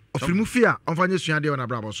ofirimu fi a onfanye sua de e wona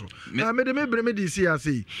brabo so na me de me di si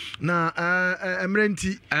asei na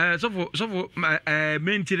emrenti sofo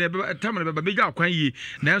menti ne tamane be ga kwan yi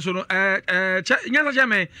na so no nyasa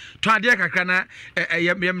chame to ade kakra na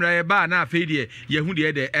yemra ba na afei de yehu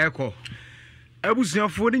de ekọ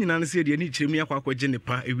abusuafo ni nyina ne se de ni kyerem ni akwakwaje ne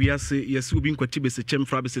pa ewiase yesi obi nkwati bese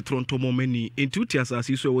chemfra bese tronto momani enti uti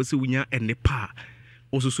asase so wose wunya ene pa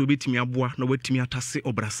ososo betimi aboa na watimi atase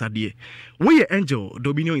obrasade we ye angel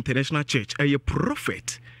Dominion International Church a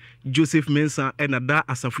prophet Joseph Mensah enada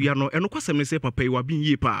asafuya no eno kwasem ne se papa yi wa bin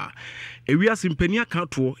yi pa ewiase mpani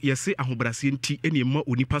akato yese ahobrase nti ene ma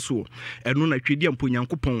onipa so eno na twedi ampo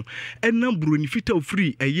nyankopon enam broni fita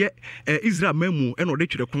ofri eye Israel mamu eno de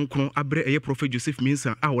twere kronkron abre eye prophet Joseph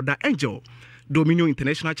Mensah a oda angel Dominion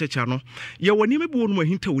International Church ano ye woni mebu wonu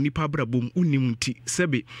ahinta onipa brabom unim nti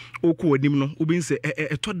sebe okọ wanim no obinse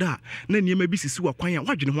etoda na niema bi sisi wakwan a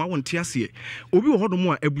wadwene ho awonte ase obi wo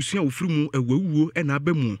hodomo a abusua ofirimu awuwo na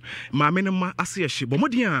abamu maame ne ma ase hye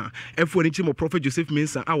bomodin a efo ni chimo prophet Joseph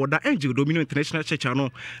Mensah a woda angel Dominion International Church ano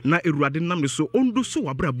na eruade nam ne so ondo so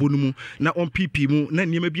wabrabo no mu na on pp mu na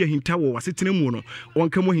niema bi ahinta wo wasetena mu no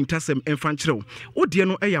onka mo hinta sem emfa nkyerɛw odie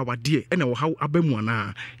no eya wade ena wo haw abamu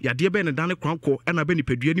ana yade be ne dane kwanko ena be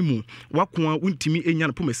nipadua ni mu wakoa untimi enya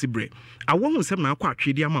no pomasibre awo hu nsem na akwa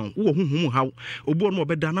atwede ama wo huhum haw obo no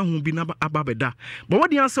obeda na hu bi na ababeda but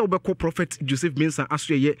wadi ansa obekọ prophet Joseph Mensah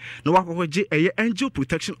asoye na wakọje eye angel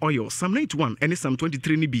protection oil Psalm 91 and Psalm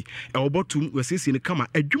 23 ni bi e obotum wesisi ni kama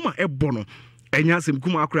adwuma ebo no enya sem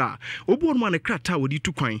kuma akra obo no ne krata wodi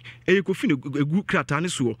tu kwan kofi ne egu krata ne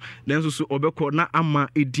so nanso so obekọ na ama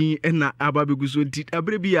edin na ababeguso nti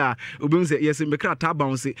abre bia obehun se yesem be krata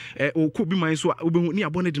bounce okọ bi man so obehun ni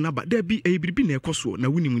abone de na ba da bi biribi na ekoso na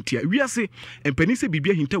wunim ntia wiase empani se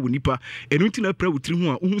bibia hinta wonipa enu nti na pra wutiri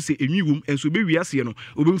ho a ohun se enwiwum enso be wiase no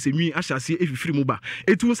obehun se nwi ahyase efifiri mu ba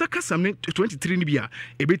etu nsa kasam ne 23 ni bia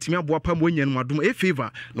ebetimi aboa pam wanyan mu adom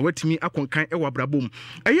favor na watimi akonkan ewa brabom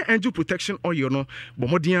eye angel protection oil no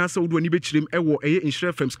bomodian sa wodo ni bechirem ewo eye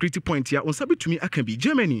insure firm security point ya onsa betumi aka bi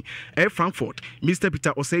Germany Frankfurt Mr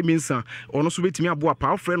Peter Osei Mensah ono so betumi aboa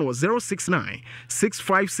pa friend 069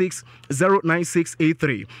 656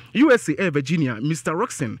 09683 USA Virginia Mr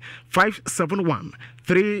Roxon 571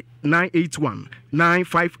 3981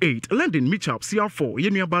 958 London Mitchell CR4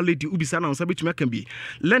 yenuaba lady ubisa na onsa betumi aka bi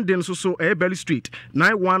London so Belly Street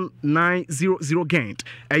 91900 Gent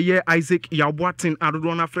eye Isaac Yawboatin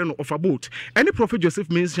adodo na friend of a boat any prophet Joseph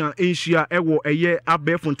Mensah enhia ewo eye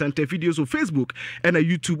abe fontante videos on Facebook and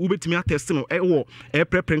YouTube ubetimi attest no ewo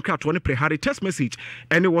preprenkrato ne prehare text message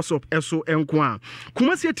any WhatsApp eso enko a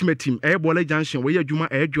Kumasi etimatim Bola Junction we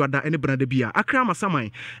adwuma adwada ene branda bia Accra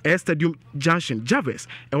Masaman Stadium Junction Javes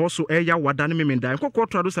also ya wada ne memenda nkokọ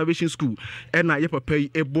Trado Salvation School na ye papa yi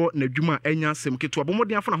ebo na adwuma enya sem keto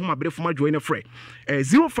abomodin afọ na homa brefo ma join ne frɛ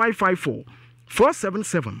 0554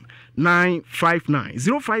 477 959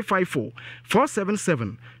 0554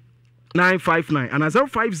 477 959 and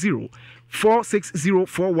 050 460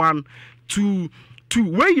 4122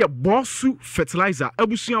 where your bossu fertilizer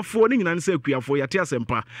abusuafo ne nyina ne se akuafo yate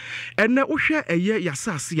asempa enne wo hwe eye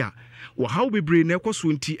yasase a wo how bebre na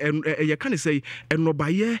ekoso nti ye kan say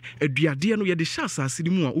enobaye aduade no ye de sha asase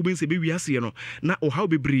mu a obense be wiase no na wo how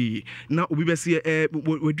bebre na obi be se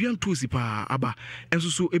waduan tosi pa aba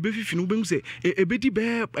enso ebefifi no obense ebedi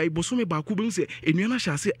be bosome ba ku obense enuana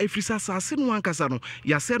hyase afrisa asase no ankasa no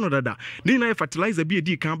yase no dada ni na fertilizer bi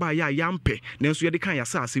edi kan ba ya yampe na enso ye de kan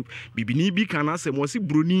yasase bibini bi kan asem wo se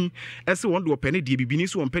broni ese won de opene de bibini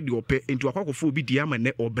so won pe de ope enti akokofo bi de ama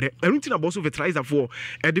ne obre enunti na boso fertilizer for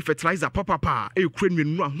de fertilizer papa ekura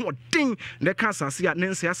nwenu ahoden ne ka asase a ne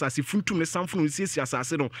nse asase funtum ne samfunu siesie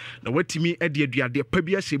asase no na watimi de aduade pa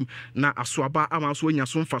bi ahyem na asoaba ama so anya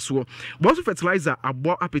so mfaso boso fertilizer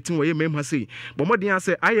abo apetin wo ye memha sei bomodin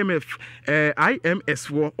ase IMS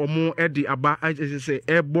wo omo de aba se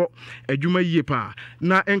ebo adwuma yie pa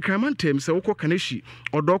na enkramantem se wokọ kaneshi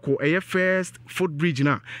odoko eye first footbridge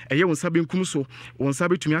na eye won sabe nkum so won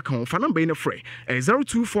sabe tumi aka won fa number ine frɛ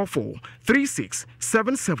 0244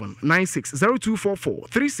 3677 7796 0244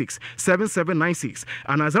 36 7796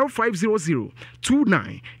 and 0500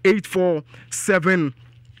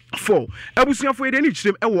 298474. Ebusuafo ede ni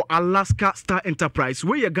chirem ewo Alaska Star Enterprise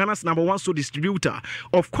where Ghana's #1 so distributor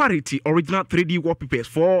of quality original 3D wallpapers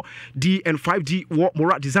 4D and 5D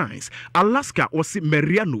wall designs. Alaska was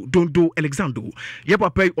Meriano Dondo Alexander. Ye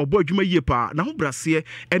papa obo adwuma yie pa na ho brase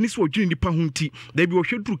eni so odwini nipa hunti da bi o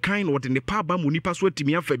hweduru kan no de ne pa ba mu nipa so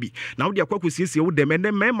atimi afa bi na wo de akwakwasiesie wo dem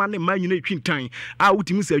ene mema ne ma nyina twintan a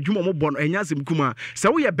wotimi se adwuma mo bɔ no enya asem kuma se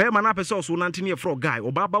wo ye bema na pese so nante ne fro guy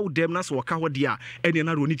oba ba wo dem na so waka ho de a ene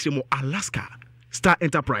na ro ni chirem Alaska Star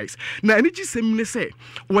Enterprise. Na energy semine say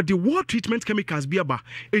what the water treatment chemicals be aba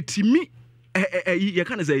etimi you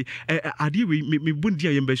can say adi we me bundi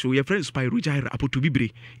ayembe show your friend Spirogyra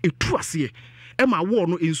apotobibre etu ase Emma war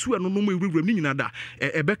no ensu no no ewuram ni nyina da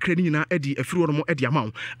ebekra ni nyina edi afiri no mo edi amaw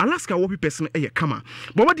Alaska wo person kama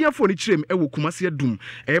bomadiafo ni kirem ewo kumase adum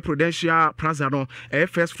Prudential Plaza no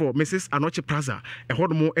first floor Mrs. Anoche Plaza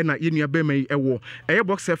hodomo na yenua bema yi ewo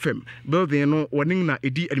Box FM building no woning na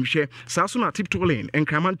edi adimhwe saso na Tiptoe Lane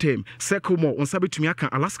Enkramantem Circle Mall on sabetumi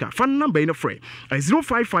aka Alaska fan number in free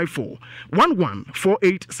 0554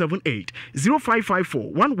 114878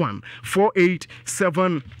 0554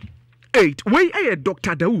 114878 way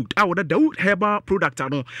Dr. Dawood our Dawood herbal product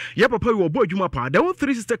no ye papa we obo adwuma pa Dawood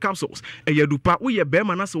 3 sister capsules dupa we ye be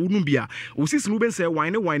manase wonum bia osisi no ben say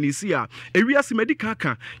wine isi a ewiase medical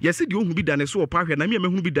kan ye se de ohun bi da ne so opa hwe na me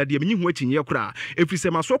mahunu bi da de menyi hu akinye kora efrise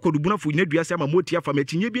maso kodubuna fo nya duase ama moti afa ma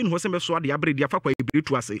akinye bi ne ho se me so ade abre de afa kwa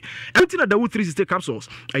ebiretu ase enti na Dawood 3 sister capsules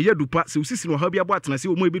dupa se osisi no ha bi abo atena se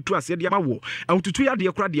o mo ebitu ase de amawo awututu ya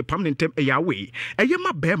de kora de pam ne ntem we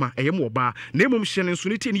ma be ma mo oba na emom hye ne so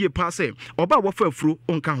ne tie ne ye pa oba wofa afuro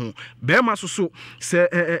onka ho bema so se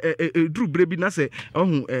duru brebi na se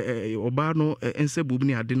ohun oba no ense bobu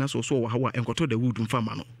ni ade na so wo hawa enkoto Dawood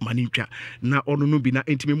mfama no manintwa na ono no bi na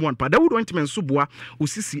entimi mu anpa Dawood ontime so boa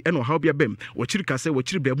osisi eno hawo bia bem wo chiri kase wo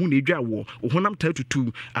chiri bra mu na edwa wo honam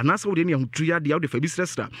tatutu anasa wo de ne ahotu ya de wo de fa bi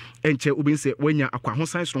sresra enche obi nse wanya akwa ho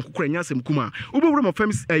san so kokora nya asem kuma ubowura mo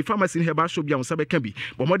pharmacy ni heba shop bia wo sabe ka bi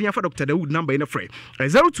bomodi afa Dr. Dawood number in a free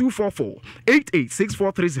 0244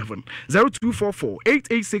 886437 0244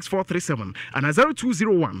 886437 and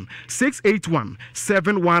 0201 681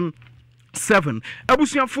 717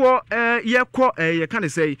 abusuafo yekọ ye kan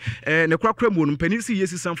say ne kwakra mu no mpani si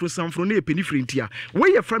yesi samfro na epani frintia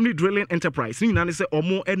we ye family drilling enterprise ni na se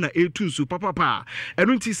omo na etu nsu papa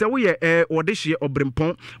enu nti se we ye odehye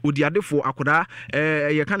obrempon odiadefo akoda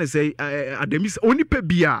ye kan say ademis onipa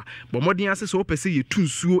bia bomodin ase so pese ye tu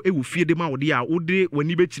nsuo ewu fie de ma wode a wode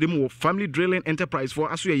wani be kirem wo family drilling enterprise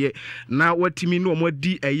for aso ye na watimi no mo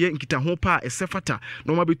di eye nkita ho pa esefata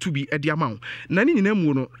no ma betu bi edi amawo na ni nyina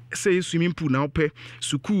mu no say swimming pool na ope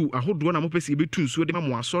suku ahodo na mo pese betu nsuo de ma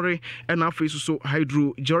mo asore na afa so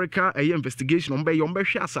hydrogeological investigation ombe yo mbe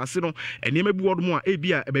hwe asase no enema bi wodo mo a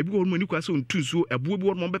ebia ba bi wodo mo ni kwase ontu nsuo ebuo bi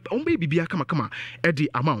wodo mo ombe bibia kama edi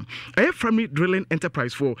amawo family drilling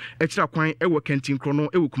enterprise for ekira kwan ewo kentin krono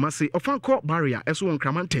ewo kumase ofanko barrier eso won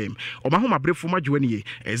Kramantem oma ho mabrefo madwani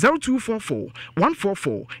 0244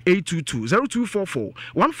 144 822 0244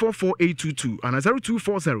 144 822 and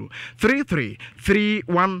 0240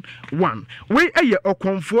 33311 we eye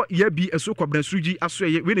okonfo ye bi eso kwabna suji aso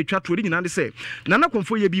ye we ne twato ri nyina de se nana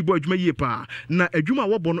konfo ye bi bo adwuma ye pa na adwuma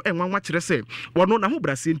wo bo no enwanwa kire se wono na ho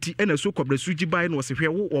brase nti ena eso kwabna suji bai no se hwe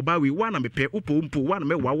wo oba we wa na mepe upompo wa na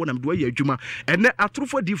me wa wo na mdo ye adwuma ene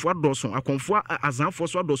atrofo difo adoso akonfo azanfo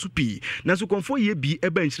so adoso pi na so konfo ye bi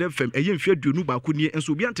eba nkyire fam eye mfia duonu ba ko ni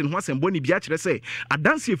enso bi ante ho asembo ni bi a kire se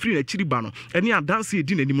adanse efiri na kiri ba no ene adanse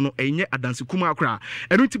edi nanim no enye adanse kuma akra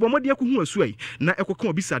eno nti bomode akohu asu ai na ekoka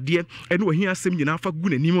obisade ene wahi asem nyina afa gu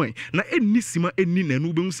nanim ai na enni sima enni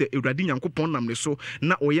nanu be hu se Ewurade Nyankopon nam ne so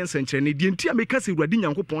na oye nsenkyere ne die nti ameka se Ewurade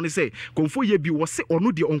Nyankopon ne se konfo ye bi wo se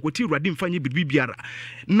ono de onkoti Ewurade mfanye bibi biara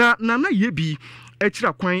na ye bi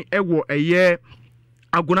ekira kwan ewo eye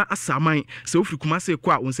agona asaman se ufri kumase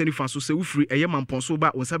kwa onsani fa so se ufri eye mamponso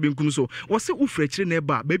ba onsa benkum so wo se ufri akire na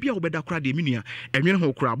ba ba bia wo beda kra de menua enwene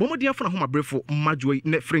ho kra bomodi afana ho mabrefo madwoi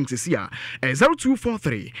ne franks sia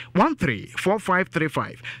 0243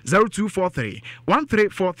 134535 0243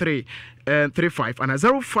 1343 35 and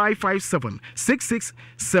 0557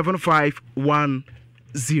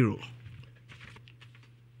 667510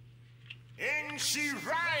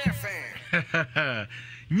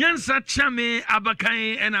 Nyansa chame abakan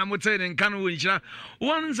ena moten nkano wonhira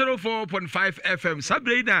 104.5 FM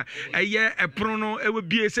sabrina eye eprono ewe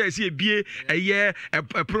bie se bie eye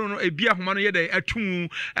eprono ebia homa no ye de atum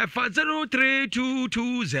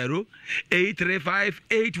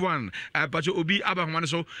 0322083581 abacho obi abahoma no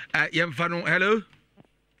so yemfa no hello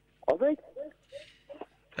Okay.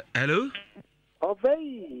 Hello?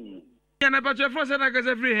 Okay. Yeah, na pacho for say na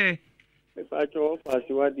kase free he. Me pacho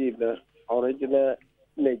fasiwa di the original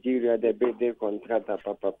Nigeria the birthday contractor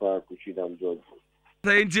papa Kushidam George.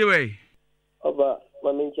 Say nti we. Oba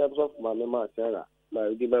mami ncha of mami ma Sarah. Ma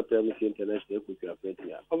udi ma premise international kusia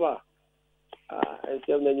fetia. Oba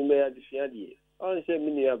ensem na nyime ya difia die. On se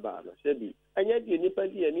mini ya ba no se bi. Anya die nipa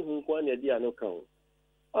die ani hu nko na die ano kan.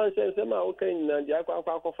 On se nsem a wo kan na die akwa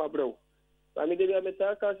fabrɛw. Mami de bia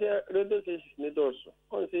meta ka se radio station ne doso.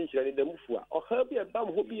 On se nhyira de mufu a. Ɔha bi ba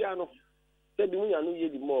mo bi ano. Se bi munya no ye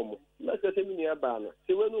di mom. Na se se mini ya ba no.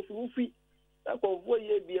 Se we no fu fi. Na konfo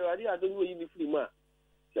ye bi ari ado no yi mi firi ma.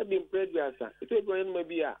 Se bi mpredwasa. Eto bi no ma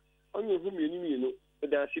bi a. Onye hu mienu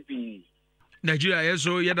da sipi. Nigeria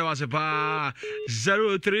yeso yeda wase pa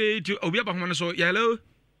 032 obi apa hono so hello.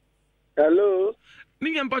 Hello.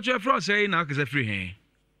 Ninga mpacho afro say na kase free he.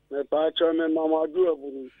 Me pacho me mama du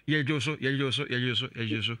aburu. Ye joso.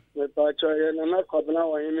 Me pacho ye na kwabna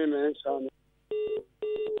wa yimi me nsa.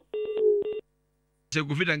 Se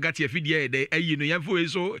ku fita ngati afidie de ayi no yamfo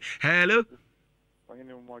eso hello.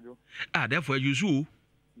 Wahine mmojo. Therefore you so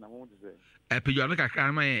Na mo de say. Pejo na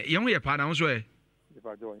kakra ma ye ho ye pa na so e. Di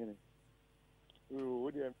pacho wahine.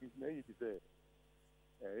 O de MP na yi ti say.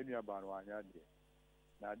 Enu aba no anya de.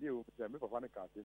 Na de o say me papa ne ka se